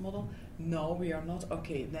finite element model? No, we are not.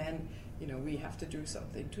 Okay, then, we have to do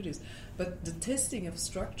something to this. But the testing of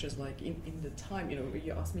structures, like in the time,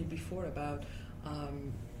 you asked me before about,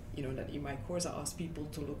 that in my course I asked people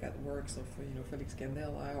to look at works of, Felix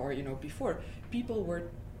Candela, or, before, people were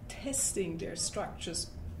testing their structures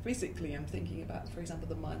physically. I'm thinking about, for example,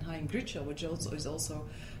 the Mannheim grid shell, which also is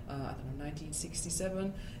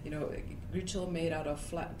 1967. Grid shell made out of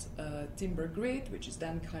flat timber grid, which is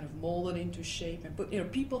then kind of molded into shape. And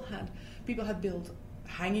people had built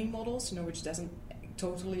hanging models, which doesn't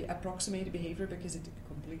totally approximate the behavior because it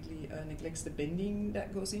completely neglects the bending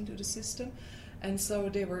that goes into the system. And so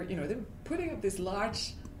they were putting up these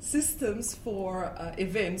large systems for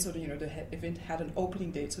events. So the event had an opening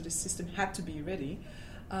date, so the system had to be ready.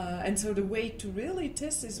 And so the way to really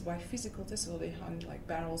test is by physical tests. So they hung like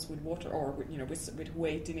barrels with water or with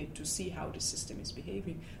weight in it to see how the system is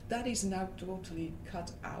behaving. That is now totally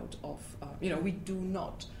cut out of. We do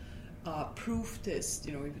not proof test.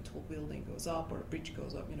 If a tall building goes up or a bridge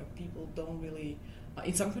goes up, people don't really.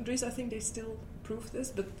 In some countries, I think they still proof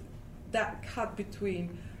this, but that cut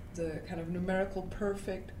between the kind of numerical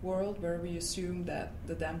perfect world where we assume that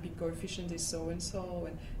the damping coefficient is so and so,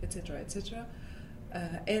 and etc. etc.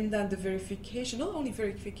 And then the verification, not only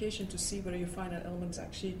verification to see whether your finite element is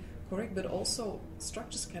actually correct, but also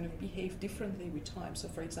structures kind of behave differently with time. So,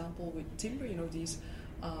 for example, with timber, these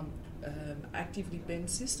actively bent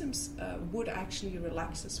systems would actually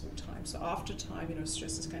relax us with time. So after time,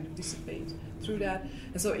 stresses kind of dissipate through that.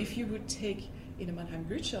 And so if you would take in a Mannheim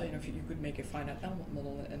grid shell, you could make a finite element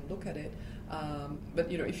model and look at it. But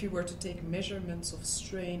if you were to take measurements of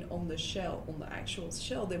strain on the shell, on the actual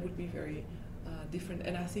shell, they would be very different,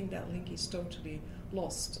 and I think that link is totally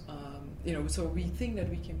lost. So we think that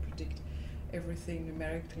we can predict everything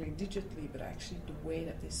numerically, digitally, but actually the way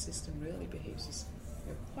that this system really behaves is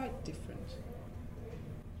quite different.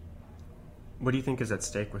 What do you think is at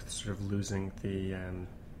stake with sort of losing the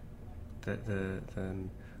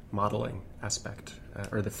modeling aspect,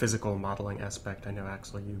 or the physical modeling aspect? I know,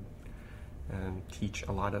 Axel, you teach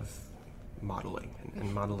a lot of modeling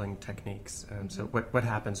and modeling techniques. So what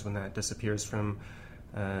happens when that disappears from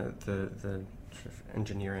the sort of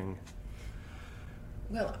engineering?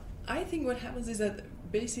 Well, I think what happens is that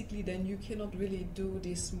basically then you cannot really do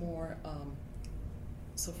this more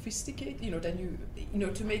sophisticated, then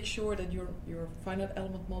to make sure that your finite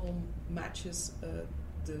element model matches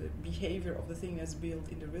the behavior of the thing as built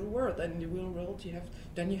in the real world. And in the real world you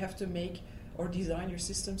have to make or design your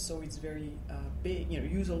system so it's very big,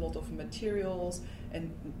 use a lot of materials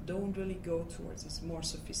and don't really go towards these more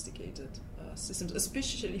sophisticated systems,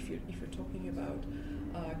 especially if you're talking about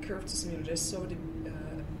curved systems. They're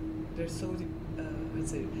so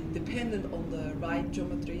dependent on the right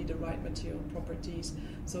geometry, the right material properties.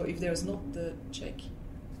 So if there's not the check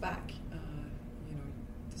back,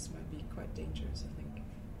 this might be quite dangerous, I think.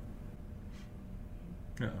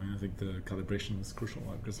 Yeah, I think the calibration is crucial,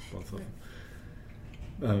 right? Because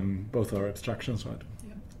both are abstractions, right?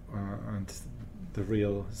 Yeah. And the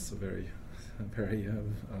real is a very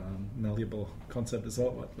malleable concept as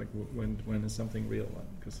well. Like when is something real?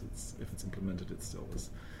 Because if it's implemented, it still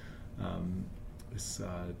is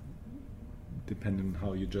dependent on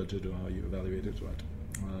how you judge it or how you evaluate it, right?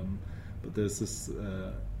 But there's this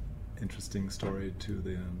interesting story to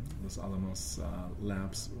the Los Alamos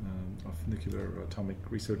labs of nuclear atomic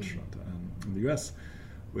research in the US,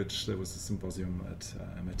 which there was a symposium at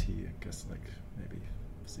MIT, I guess like maybe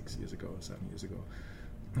 6 years ago or 7 years ago,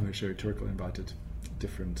 where Sherry Turkle invited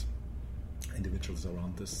different individuals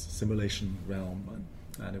around this simulation realm,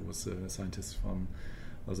 and it was scientists from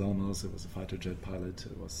Los Alamos, it was a fighter jet pilot,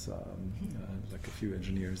 it was like a few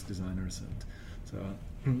engineers, designers, and so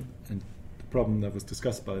and the problem that was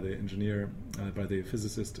discussed by the engineer, by the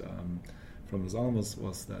physicist from Los Alamos,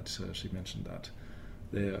 was that she mentioned that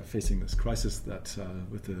they are facing this crisis that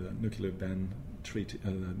with the nuclear ban treaty,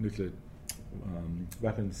 nuclear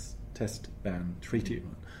weapons test ban treaty.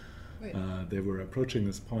 Right. They were approaching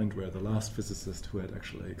this point where the last physicist who had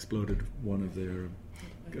actually exploded one of their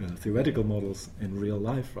theoretical models in real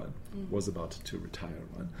life, right, was about to retire,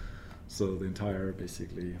 right? So the entire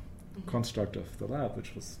basically construct of the lab,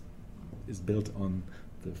 which is built on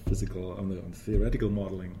the physical, on the theoretical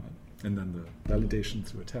modeling, right? And then the validation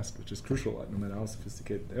through a test, which is crucial, right? No matter how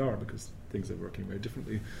sophisticated they are, because things are working very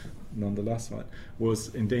differently, nonetheless, right,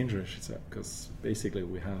 was in danger, she said, because basically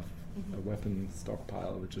we have a weapon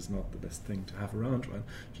stockpile, which is not the best thing to have around, right?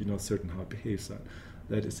 If you're not certain how it behaves, right?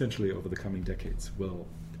 That essentially over the coming decades will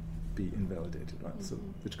be invalidated, right? So,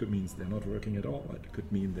 which could mean they're not working at all, right? It could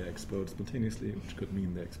mean they explode spontaneously, which could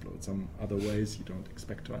mean they explode some other ways you don't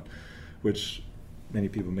expect, right? Which many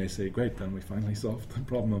people may say, great, then we finally solved the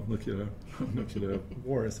problem of nuclear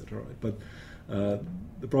war, etc. Right? But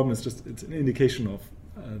the problem is just it's an indication of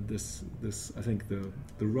this. I think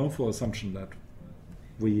the wrongful assumption that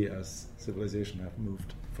we as civilization have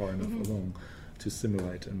moved far enough along to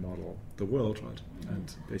simulate and model the world, right,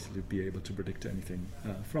 and basically be able to predict anything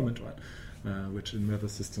from it, right, which in weather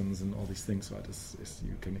systems and all these things, right, is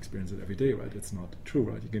you can experience it every day, right. It's not true,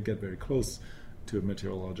 right. You can get very close to a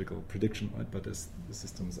meteorological prediction, right, but as the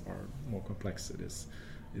systems are more complex, it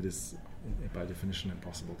is by definition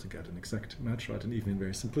impossible to get an exact match, right, and even in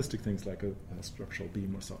very simplistic things like a structural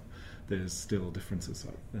beam or so, there's still differences,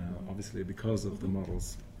 right, obviously because of the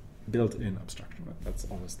model's built-in abstraction, right? That's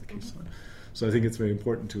always the case, right? So I think it's very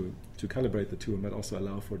important to calibrate the two, and but also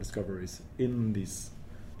allow for discoveries in these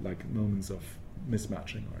like moments of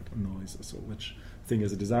mismatching, right, or noise or so, which I think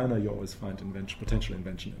as a designer you always find potential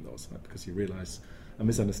invention in those, right? Because you realize a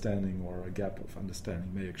misunderstanding or a gap of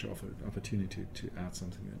understanding may actually offer an opportunity to add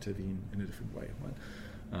something, intervene in a different way, right?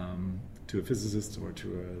 To a physicist or to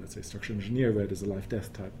a, let's say, structural engineer where it is a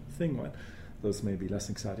life-death type thing, right? Those may be less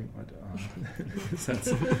exciting, right? In a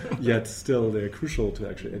sense. Yet still they're crucial to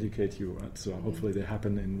actually educate you, right? So hopefully they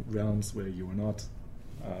happen in realms where you are not,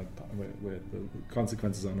 where the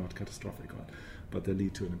consequences are not catastrophic, right? But they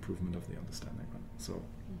lead to an improvement of the understanding, right? So.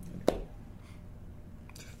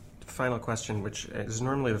 Final question, which is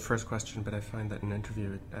normally the first question, but I find that in an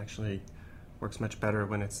interview it actually works much better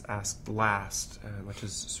when it's asked last, which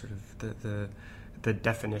is sort of the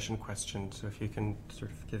definition question. So if you can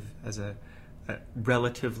sort of give as a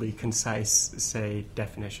relatively concise, say,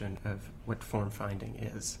 definition of what form finding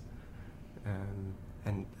is.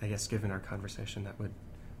 And I guess given our conversation, that would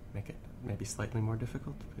make it maybe slightly more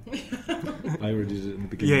difficult. I already did it in the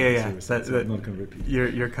beginning. Yeah. So I'm not going to repeat.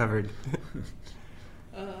 You're covered.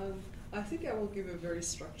 I think I will give a very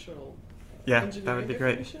structural that would be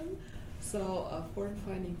great. definition. So form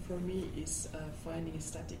finding for me is finding a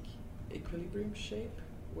static equilibrium shape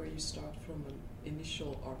where you start from an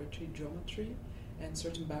initial arbitrary geometry and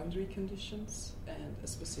certain boundary conditions and a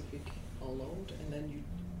specific load, and then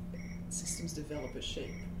systems develop a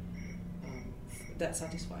shape that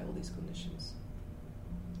satisfy all these conditions.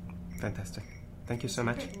 Fantastic. Thank you so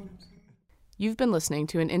much. You've been listening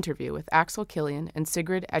to an interview with Axel Killian and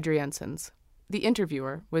Sigrid Adriaensens. The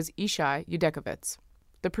interviewer was Ishai Yudekovitz.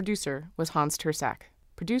 The producer was Hans Tersak.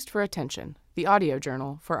 Produced for Attention, the audio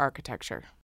journal for architecture.